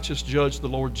the righteous judge, the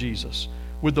Lord Jesus,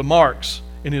 with the marks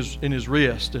in his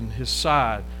wrist and His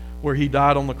side where He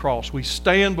died on the cross, we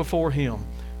stand before Him.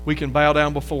 We can bow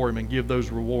down before Him and give those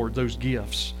rewards, those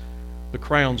gifts, the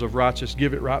crowns of righteousness,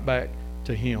 give it right back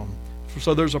to Him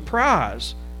So there's a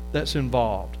prize that's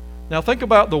involved. Now think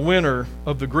about the winner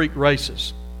of the Greek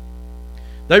races.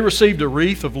 They received a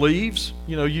wreath of leaves.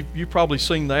 You've probably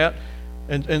seen that.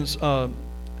 And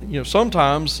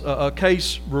sometimes a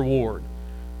case reward.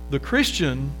 The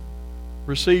Christian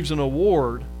receives an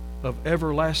award of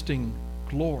everlasting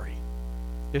glory.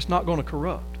 It's not going to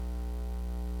corrupt.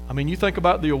 I mean, you think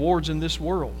about the awards in this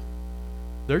world.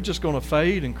 They're just going to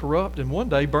fade and corrupt and one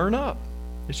day burn up.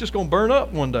 It's just going to burn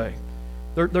up one day.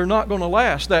 They're not going to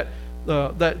last. That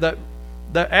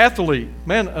athlete,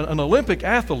 man, an Olympic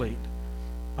athlete.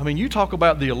 I mean, you talk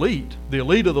about the elite of the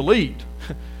elite.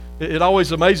 It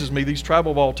always amazes me, these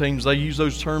travel ball teams, they use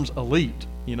those terms elite,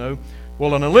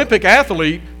 Well, an Olympic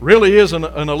athlete really is an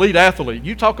elite athlete.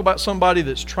 You talk about somebody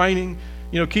that's training,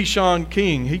 Keyshawn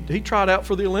King, he tried out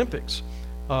for the Olympics.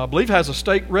 I believe has a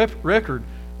state record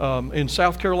in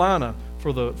South Carolina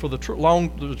for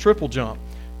the triple jump.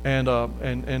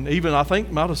 And even I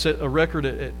think might have set a record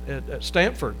at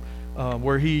Stanford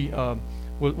where he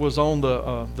was on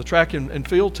the track and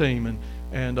field team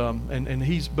and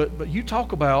he's but you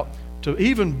talk about to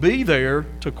even be there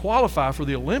to qualify for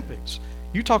the Olympics.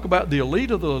 You talk about the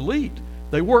elite of the elite.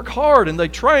 They work hard and they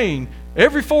train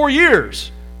every 4 years.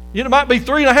 It might be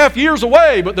 3.5 years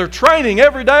away, but they're training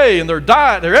every day, and their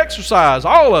diet, their exercise,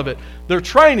 all of it, they're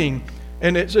training,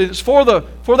 and it's for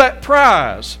that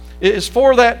prize. It's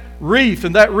for that wreath,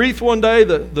 and that wreath one day,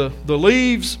 the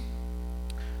leaves,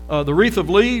 the wreath of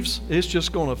leaves, it's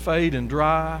just going to fade and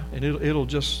dry, and it'll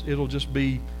just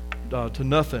be to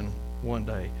nothing one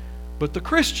day. But the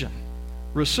Christian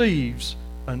receives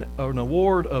an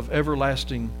award of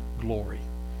everlasting glory.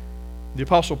 The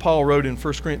Apostle Paul wrote in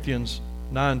 1 Corinthians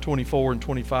 9:24 and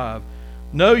 25,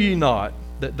 "Know ye not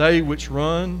that they which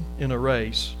run in a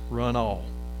race run all,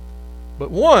 but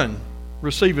one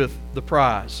receiveth the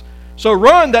prize. So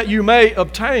run that you may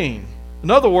obtain."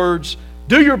 In other words,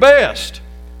 do your best.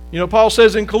 Paul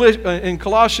says in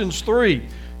Colossians 3,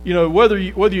 whether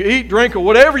you eat, drink, or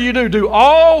whatever you do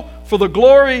all for the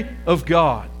glory of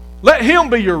God. Let Him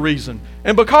be your reason.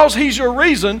 And because He's your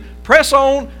reason, press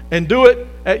on and do it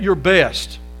at your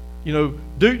best. Do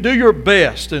your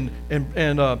best and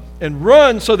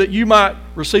run so that you might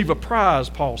receive a prize,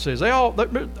 Paul says. All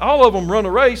of them run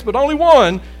a race, but only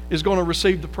one is going to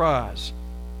receive the prize.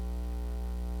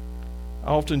 I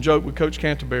often joke with Coach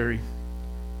Canterbury,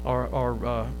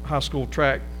 our high school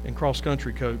track and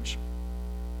cross-country coach.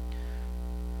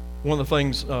 One of the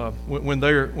things, when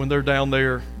they're down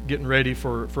there getting ready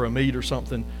for a meet or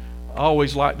something, I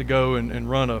always like to go and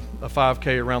run a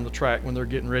 5K around the track when they're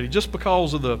getting ready, just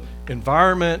because of the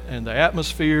environment and the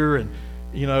atmosphere, and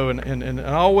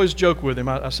I always joke with him.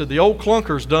 I said, the old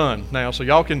clunker's done now, so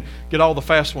y'all can get all the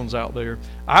fast ones out there.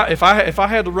 If I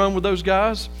had to run with those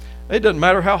guys, it doesn't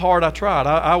matter how hard I tried.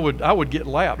 I would get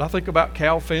lapped. I think about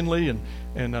Cal Finley,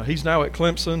 and he's now at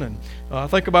Clemson, and I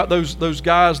think about those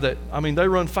guys that, they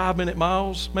run 5-minute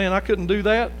miles. Man, I couldn't do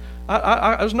that.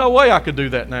 There's no way I could do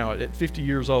that now at 50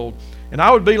 years old. And I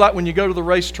would be like when you go to the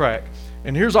racetrack,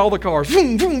 and here's all the cars,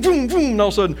 boom, boom, boom, boom, and all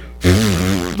of a sudden,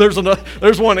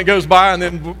 there's one that goes by, and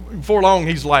then before long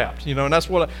he's lapped. And that's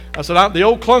what I said. The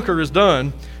old clunker is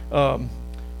done.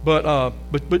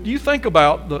 But you think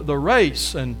about the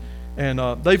race, and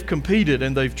they've competed,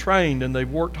 and they've trained, and they've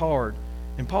worked hard.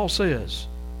 And Paul says,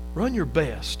 run your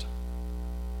best.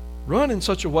 Run in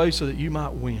such a way so that you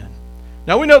might win.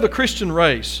 Now we know the Christian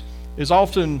race is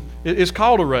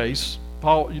called a race.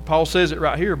 Paul says it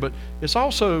right here, but it's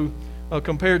also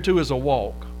compared to as a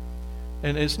walk.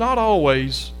 And it's not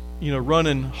always,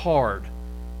 running hard.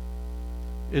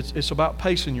 It's about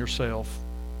pacing yourself,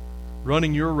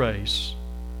 running your race,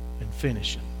 and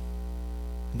finishing.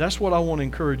 And that's what I want to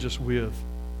encourage us with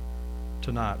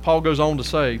tonight. Paul goes on to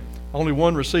say, only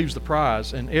one receives the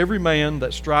prize, and every man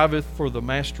that striveth for the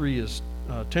mastery is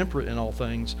temperate in all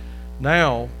things.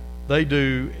 Now they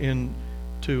do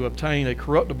to obtain a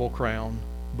corruptible crown,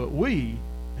 but we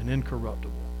an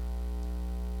incorruptible.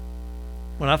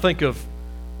 When I think of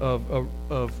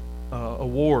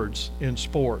awards in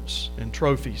sports and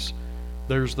trophies,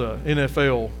 there's the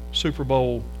NFL Super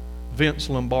Bowl Vince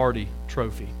Lombardi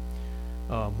Trophy.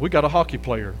 We got a hockey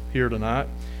player here tonight.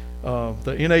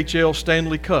 The NHL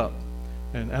Stanley Cup,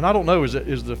 and I don't know,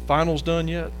 is the finals done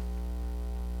yet?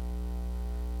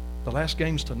 The last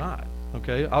game's tonight.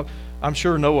 Okay, I'm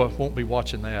sure Noah won't be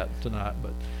watching that tonight,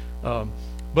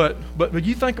 but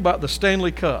you think about the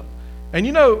Stanley Cup,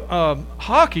 and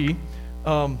hockey.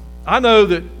 I know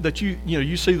that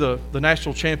you see the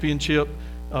national championship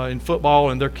in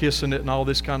football, and they're kissing it and all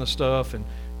this kind of stuff, and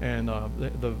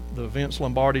the Vince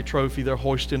Lombardi Trophy, they're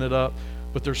hoisting it up.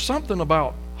 But there's something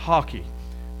about hockey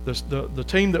the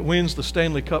team that wins the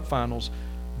Stanley Cup Finals,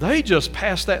 they just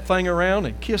pass that thing around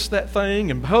and kiss that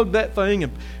thing and hug that thing.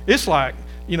 And it's like,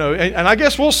 and I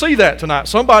guess we'll see that tonight.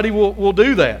 Somebody will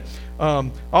do that.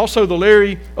 Also, the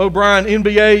Larry O'Brien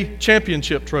NBA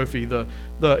Championship Trophy, the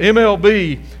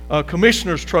MLB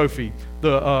Commissioner's Trophy,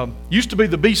 used to be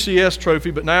the BCS Trophy,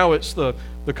 but now it's the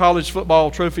College Football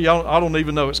Trophy. I don't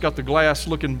even know. It's got the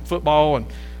glass-looking football, and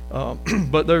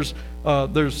but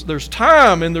there's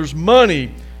time and there's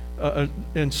money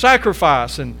and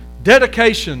sacrifice and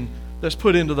dedication that's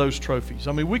put into those trophies.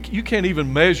 I mean, you can't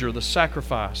even measure the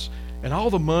sacrifice and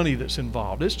all the money that's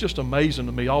involved. It's just amazing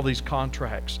to me, all these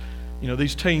contracts.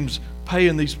 These teams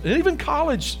paying these, and even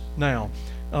college now.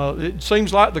 It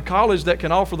seems like the college that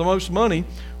can offer the most money.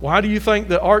 Why do you think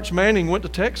that Arch Manning went to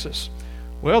Texas?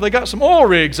 Well, they got some oil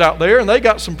rigs out there, and they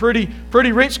got some pretty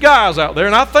rich guys out there,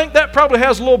 and I think that probably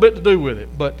has a little bit to do with it.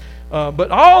 But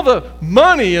all the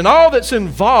money and all that's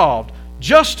involved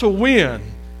just to win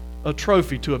a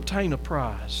trophy, to obtain a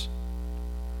prize.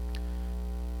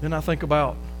 Then I think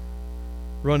about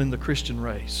running the Christian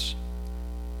race.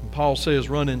 And Paul says,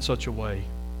 run in such a way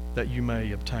that you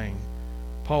may obtain.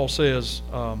 Paul says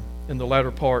in the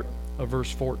latter part of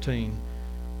verse 14,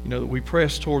 that we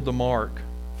press toward the mark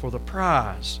for the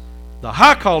prize, the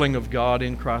high calling of God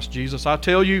in Christ Jesus. I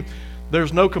tell you,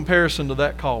 there's no comparison to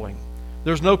that calling.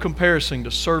 There's no comparison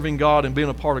to serving God and being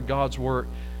a part of God's work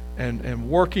and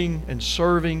working and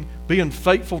serving, being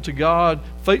faithful to God,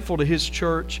 faithful to His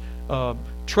church,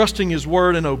 trusting His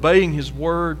Word and obeying His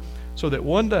Word, so that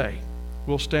one day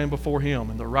we'll stand before Him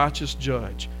and the righteous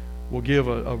judge will give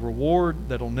a reward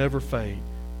that'll never fade.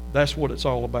 That's what it's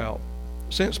all about.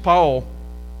 Since Paul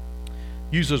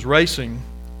uses racing,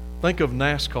 think of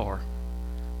NASCAR.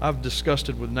 I've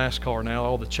disgusted with NASCAR now,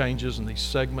 all the changes and these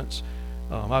segments.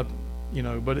 But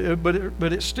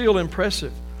it's still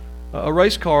impressive. A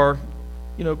race car,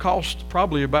 costs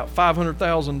probably about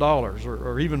 $500,000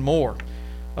 or even more.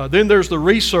 Then there's the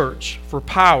research for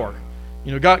power.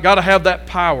 Got to have that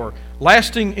power.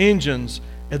 Lasting engines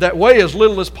that weigh as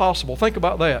little as possible. Think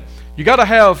about that. You got to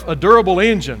have a durable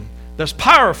engine that's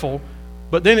powerful,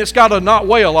 but then it's got to not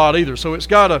weigh a lot either. So it's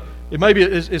got to,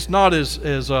 it's not as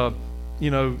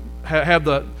have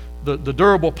the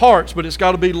durable parts, but it's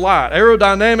got to be light.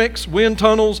 Aerodynamics, wind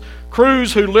tunnels,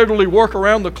 crews who literally work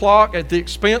around the clock at the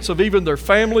expense of even their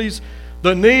families.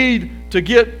 The need to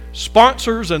get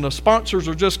sponsors, and the sponsors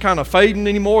are just kind of fading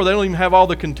anymore. They don't even have all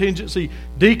the contingency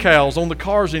decals on the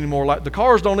cars anymore. Like the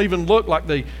cars don't even look like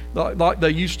they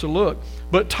used to look.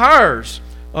 But tires,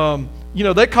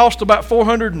 they cost about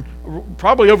 $400,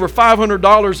 probably over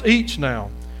 $500 each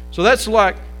now. So that's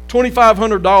like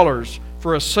 $2,500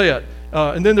 for a set.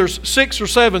 And then there's 6 or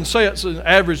 7 sets on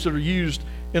average that are used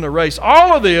in a race.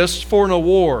 All of this for an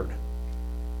award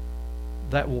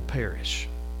that will perish.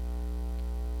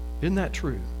 Isn't that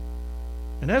true?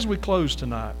 And as we close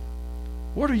tonight,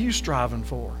 what are you striving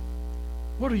for?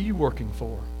 What are you working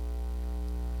for?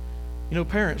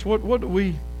 Parents, what do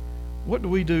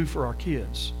we do for our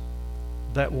kids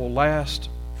that will last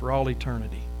for all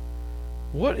eternity?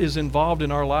 What is involved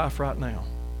in our life right now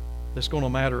that's going to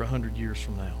matter 100 years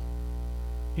from now?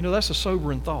 That's a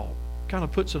sobering thought. Kind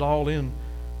of puts it all in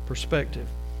perspective.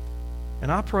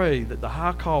 And I pray that the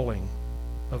high calling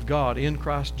of God in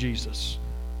Christ Jesus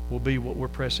will be what we're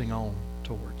pressing on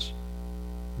towards.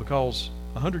 Because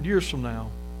 100 years from now,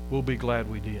 we'll be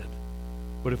glad we did.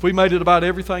 But if we made it about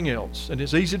everything else, and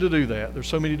it's easy to do that, there's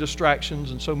so many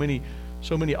distractions and so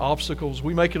many obstacles,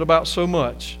 we make it about so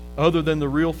much other than the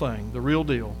real thing, the real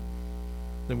deal,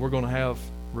 then we're going to have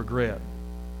regret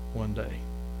one day.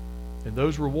 And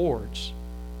those rewards,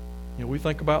 we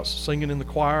think about singing in the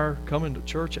choir, coming to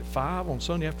church at 5 on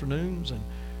Sunday afternoons, and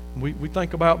we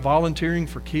think about volunteering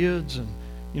for kids, and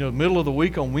middle of the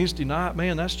week on Wednesday night,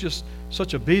 man, that's just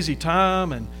such a busy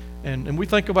time. And we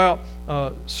think about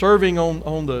serving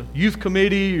on the youth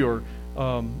committee or,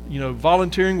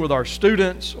 volunteering with our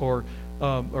students or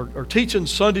teaching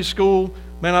Sunday school.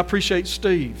 Man, I appreciate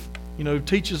Steve,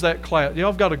 teaches that class.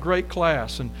 Y'all have got a great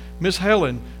class. And Miss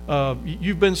Helen,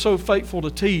 you've been so faithful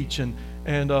to teach.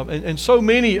 And so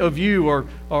many of you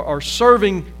are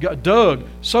serving Doug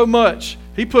so much.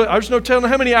 There's no telling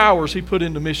how many hours he put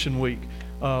into Mission Week.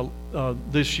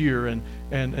 This year,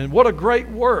 and what a great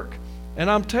work. And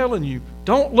I'm telling you,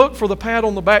 don't look for the pat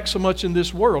on the back so much in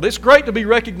this world. It's great to be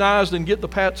recognized and get the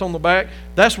pats on the back.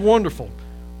 That's wonderful.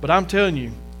 But I'm telling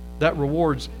you, that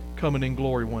reward's coming in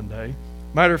glory one day.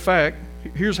 Matter of fact,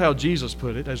 here's how Jesus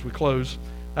put it as we close.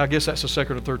 I guess that's the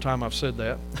second or third time I've said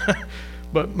that.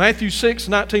 But Matthew 6,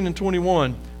 19 and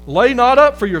 21, lay not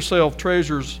up for yourself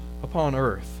treasures upon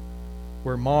earth,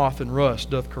 where moth and rust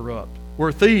doth corrupt,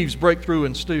 where thieves break through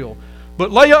and steal.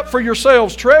 But lay up for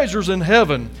yourselves treasures in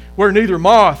heaven, where neither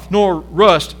moth nor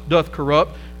rust doth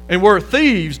corrupt, and where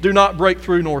thieves do not break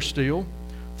through nor steal.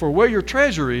 For where your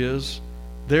treasure is,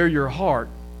 there your heart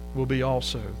will be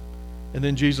also. And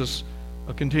then Jesus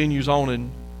continues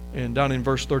on and down in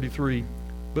verse 33,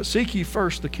 but seek ye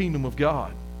first the kingdom of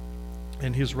God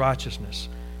and his righteousness,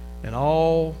 and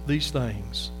all these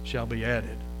things shall be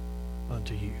added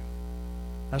unto you.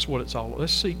 That's what it's all about.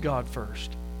 Let's seek God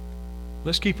first.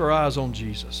 Let's keep our eyes on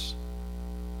Jesus.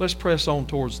 Let's press on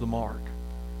towards the mark,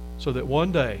 so that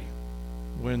one day,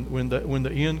 when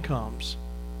the end comes,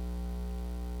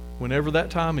 whenever that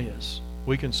time is,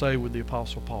 we can say with the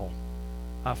Apostle Paul,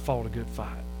 I fought a good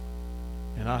fight,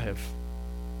 and I have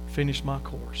finished my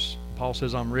course. Paul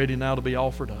says, I'm ready now to be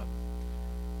offered up.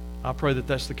 I pray that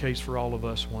that's the case for all of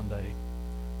us one day.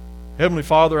 Heavenly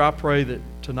Father, I pray that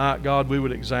tonight, God, we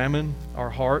would examine our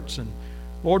hearts. And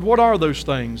Lord, what are those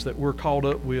things that we're caught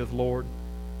up with, Lord?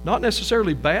 Not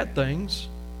necessarily bad things,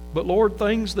 but Lord,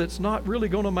 things that's not really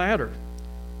going to matter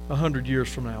 100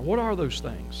 years from now. What are those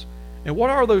things? And what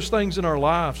are those things in our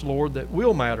lives, Lord, that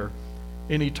will matter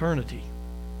in eternity?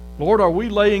 Lord, are we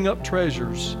laying up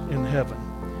treasures in heaven?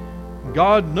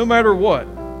 God, no matter what,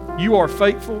 you are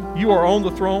faithful, you are on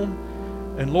the throne,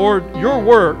 and Lord, your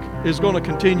work is going to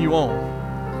continue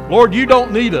on. Lord, you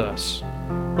don't need us,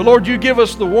 but Lord, you give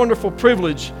us the wonderful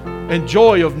privilege and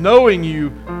joy of knowing you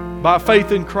by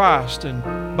faith in Christ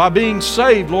and by being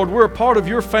saved. Lord, we're a part of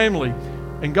your family,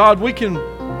 and God, we can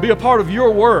be a part of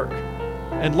your work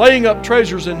and laying up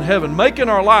treasures in heaven, making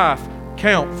our life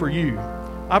count for you.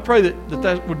 I pray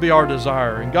that would be our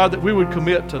desire, and God, that we would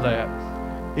commit to that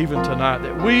even tonight,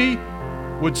 that we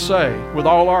would say with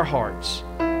all our hearts,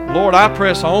 Lord, I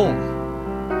press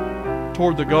on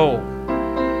toward the goal,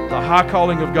 the high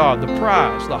calling of God, the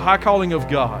prize, the high calling of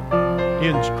God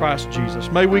in Christ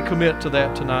Jesus. May we commit to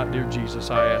that tonight, dear Jesus,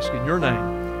 I ask in your name.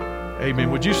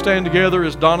 Amen. Would you stand together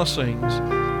as Donna sings?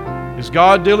 Is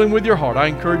God dealing with your heart? I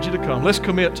encourage you to come. Let's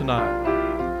commit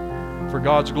tonight for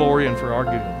God's glory and for our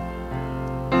good.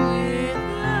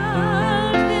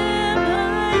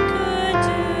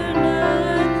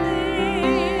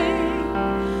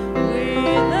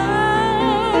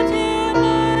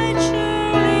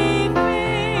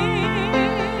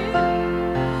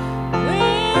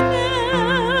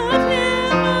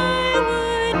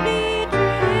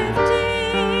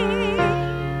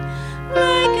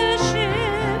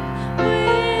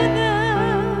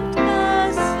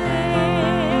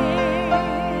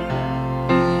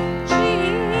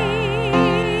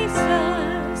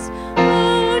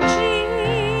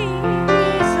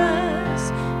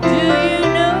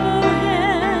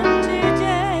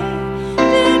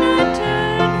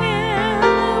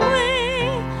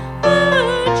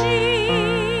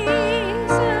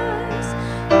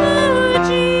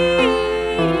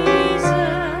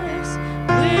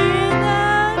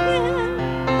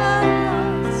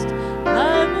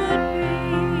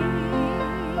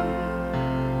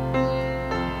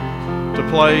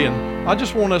 Play, and I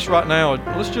just want us right now,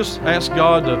 let's just ask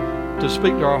God to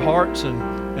speak to our hearts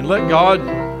and let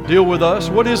God deal with us.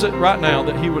 What is it right now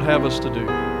that He would have us to do?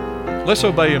 Let's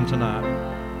obey Him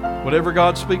tonight. Whatever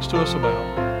God speaks to us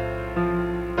about.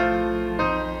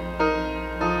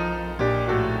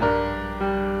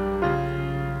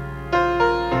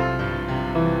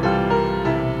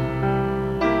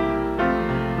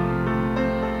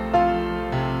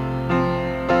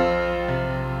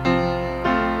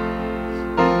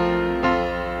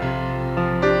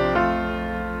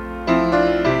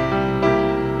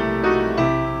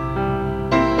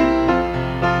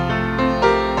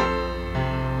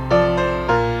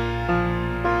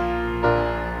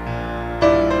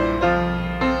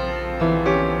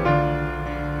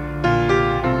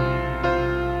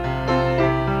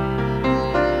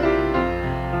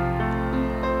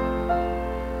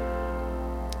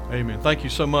 Amen. Thank you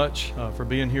so much for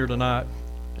being here tonight,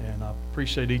 and I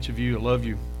appreciate each of you. I love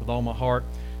you with all my heart,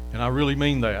 and I really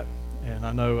mean that. And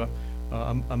I know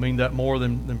I mean that more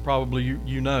than probably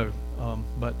you know.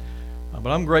 But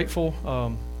I'm grateful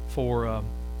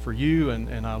for you,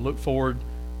 and I look forward,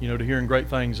 to hearing great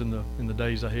things in the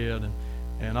days ahead.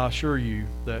 And I assure you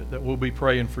that we'll be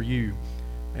praying for you.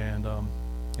 And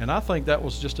I think that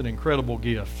was just an incredible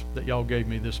gift that y'all gave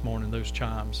me this morning. Those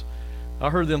chimes, I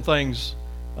heard them things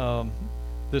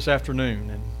this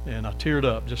afternoon, and I teared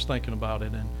up just thinking about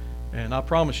it. And I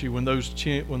promise you, when those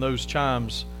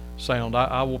chimes sound,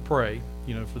 I will pray,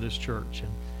 for this church.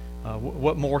 And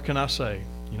what more can I say?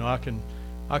 I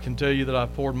can tell you that I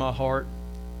poured my heart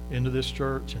into this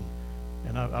church,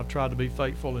 and I've tried to be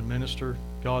faithful and minister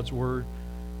God's Word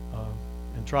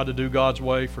and try to do God's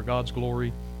way for God's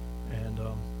glory.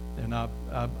 And I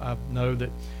know that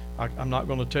I'm not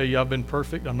going to tell you I've been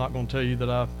perfect. I'm not going to tell you that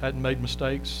I hadn't made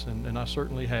mistakes, and I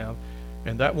certainly have.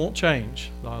 And that won't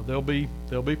change. There'll be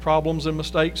problems and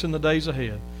mistakes in the days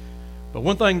ahead. But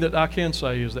one thing that I can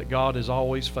say is that God is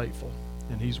always faithful,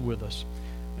 and He's with us.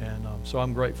 And so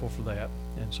I'm grateful for that.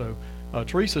 And so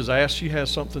Teresa's asked, she has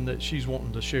something that she's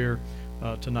wanting to share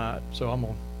tonight. So I'm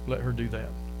going to let her do that.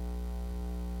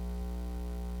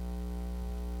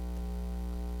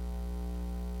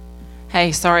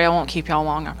 Hey, sorry, I won't keep y'all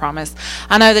long, I promise.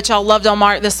 I know that y'all loved on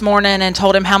Mark this morning and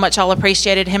told him how much y'all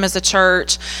appreciated him as a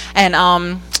church. And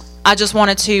I just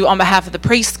wanted to, on behalf of the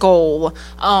preschool,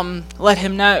 let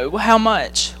him know how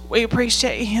much we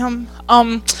appreciate him.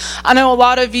 I know a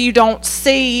lot of you don't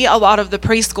see a lot of the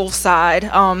preschool side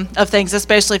of things,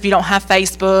 especially if you don't have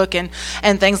Facebook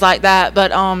and things like that.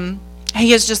 But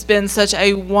he has just been such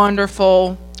a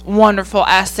wonderful, wonderful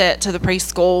asset to the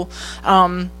preschool.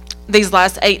 These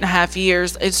last 8.5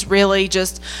 years, it's really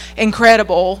just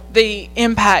incredible the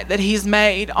impact that he's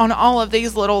made on all of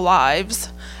these little lives.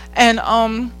 And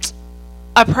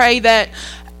I pray that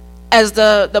as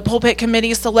the pulpit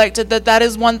committee selected, that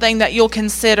is one thing that you'll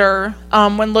consider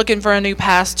when looking for a new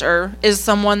pastor, is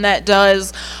someone that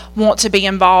does want to be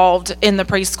involved in the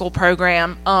preschool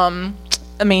program.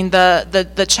 I mean,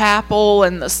 the chapel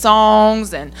and the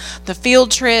songs and the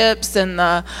field trips and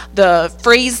the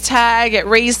freeze tag at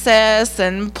recess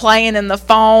and playing in the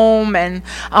foam and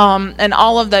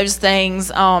all of those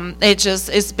things.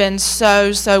 It's been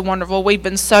so wonderful. We've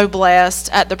been so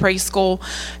blessed at the preschool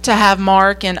to have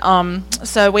Mark, and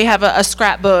so we have a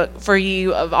scrapbook for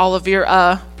you of all of your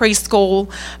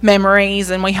preschool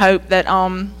memories, and we hope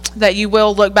that you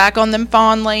will look back on them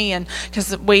fondly, and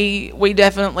because we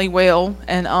definitely will.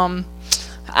 And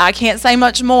I can't say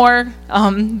much more,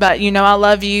 but I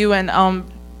love you, and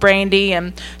Brandy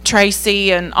and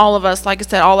Tracy and all of us, like I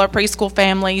said, all our preschool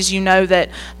families, that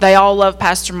they all love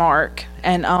Pastor Mark,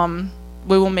 and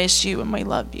we will miss you, and we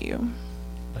love you.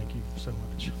 Thank you so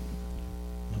much.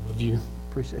 I love you.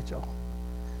 Appreciate y'all.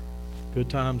 Good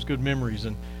times, good memories.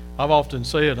 And I've often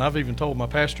said, and I've even told my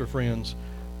pastor friends,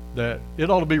 that it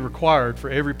ought to be required for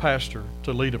every pastor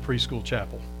to lead a preschool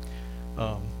chapel.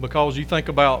 Because you think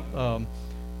about,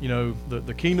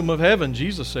 the kingdom of heaven,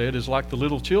 Jesus said, is like the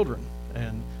little children,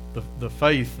 and the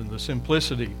faith and the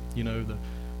simplicity,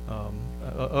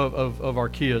 of our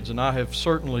kids. And I have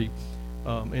certainly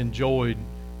enjoyed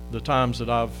the times that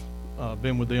I've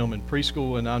been with them in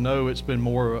preschool, and I know it's been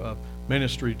more a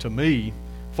ministry to me,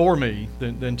 for me,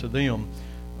 than to them.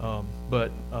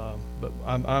 But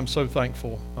I'm so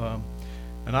thankful,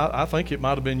 and I think it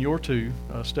might have been your two,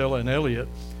 Stella and Elliot.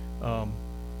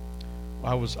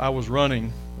 I was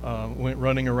running, went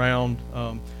running around,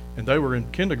 and they were in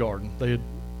kindergarten. They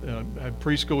had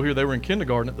preschool here. They were in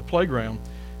kindergarten at the playground,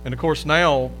 and of course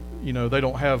now they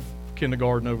don't have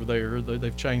kindergarten over there.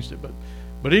 They've changed it,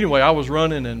 but anyway, I was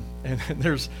running, and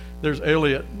there's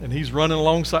Elliot, and he's running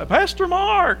alongside Pastor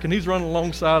Mark, and he's running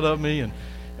alongside of me,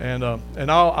 and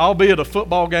I'll be at a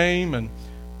football game, and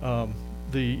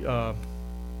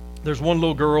there's one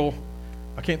little girl,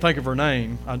 I can't think of her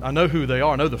name. I know who they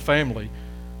are. I know the family.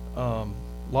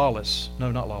 Lawless.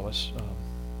 No, not Lawless.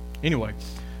 Anyway,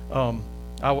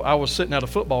 I was sitting at a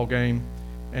football game,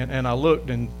 and I looked,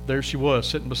 and there she was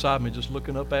sitting beside me, just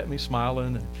looking up at me,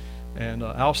 smiling, and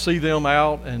I'll see them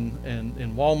out and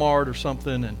in Walmart or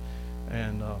something,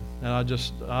 and I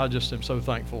just am so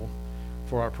thankful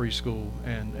for our preschool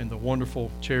and the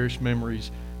wonderful, cherished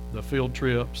memories, the field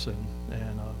trips, and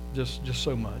just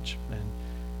so much.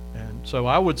 And so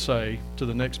I would say to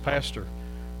the next pastor,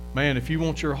 man, if you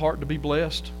want your heart to be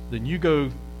blessed, then you go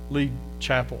lead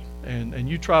chapel, and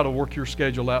you try to work your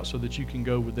schedule out so that you can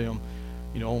go with them,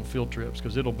 on field trips,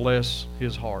 because it'll bless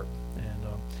his heart. And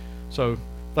so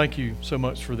thank you so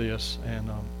much for this,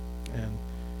 and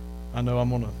I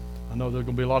know there's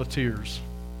gonna be a lot of tears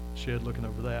shed looking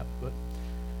over that, but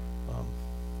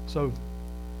so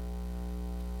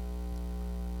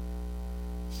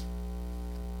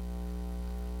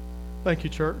thank you,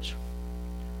 church.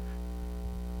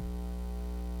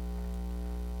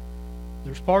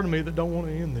 There's part of me that don't want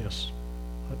to end this.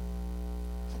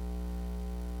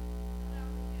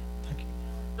 Thank you.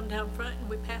 Come down front and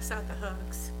we pass out the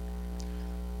hugs.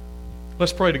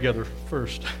 Let's pray together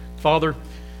first. Father,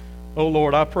 oh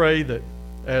Lord, I pray that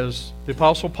as the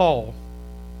Apostle Paul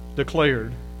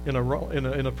declared in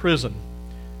a prison,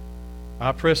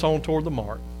 I press on toward the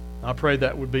mark. I pray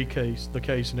that would be the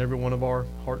case in every one of our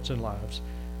hearts and lives.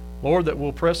 Lord, that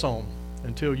we'll press on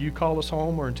until you call us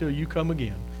home or until you come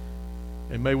again.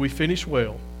 And may we finish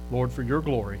well, Lord, for your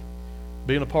glory,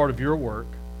 being a part of your work.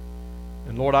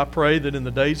 And Lord, I pray that in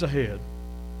the days ahead,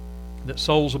 that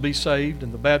souls will be saved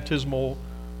and the baptismal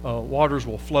waters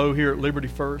will flow here at Liberty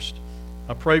First.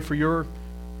 I pray for your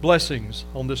blessings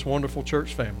on this wonderful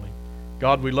church family.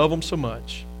 God, we love them so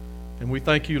much. And we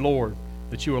thank you, Lord,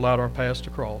 that you allowed our paths to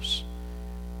cross.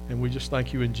 And we just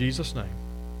thank you in Jesus' name.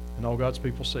 And all God's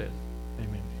people said,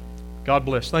 amen. God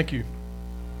bless. Thank you.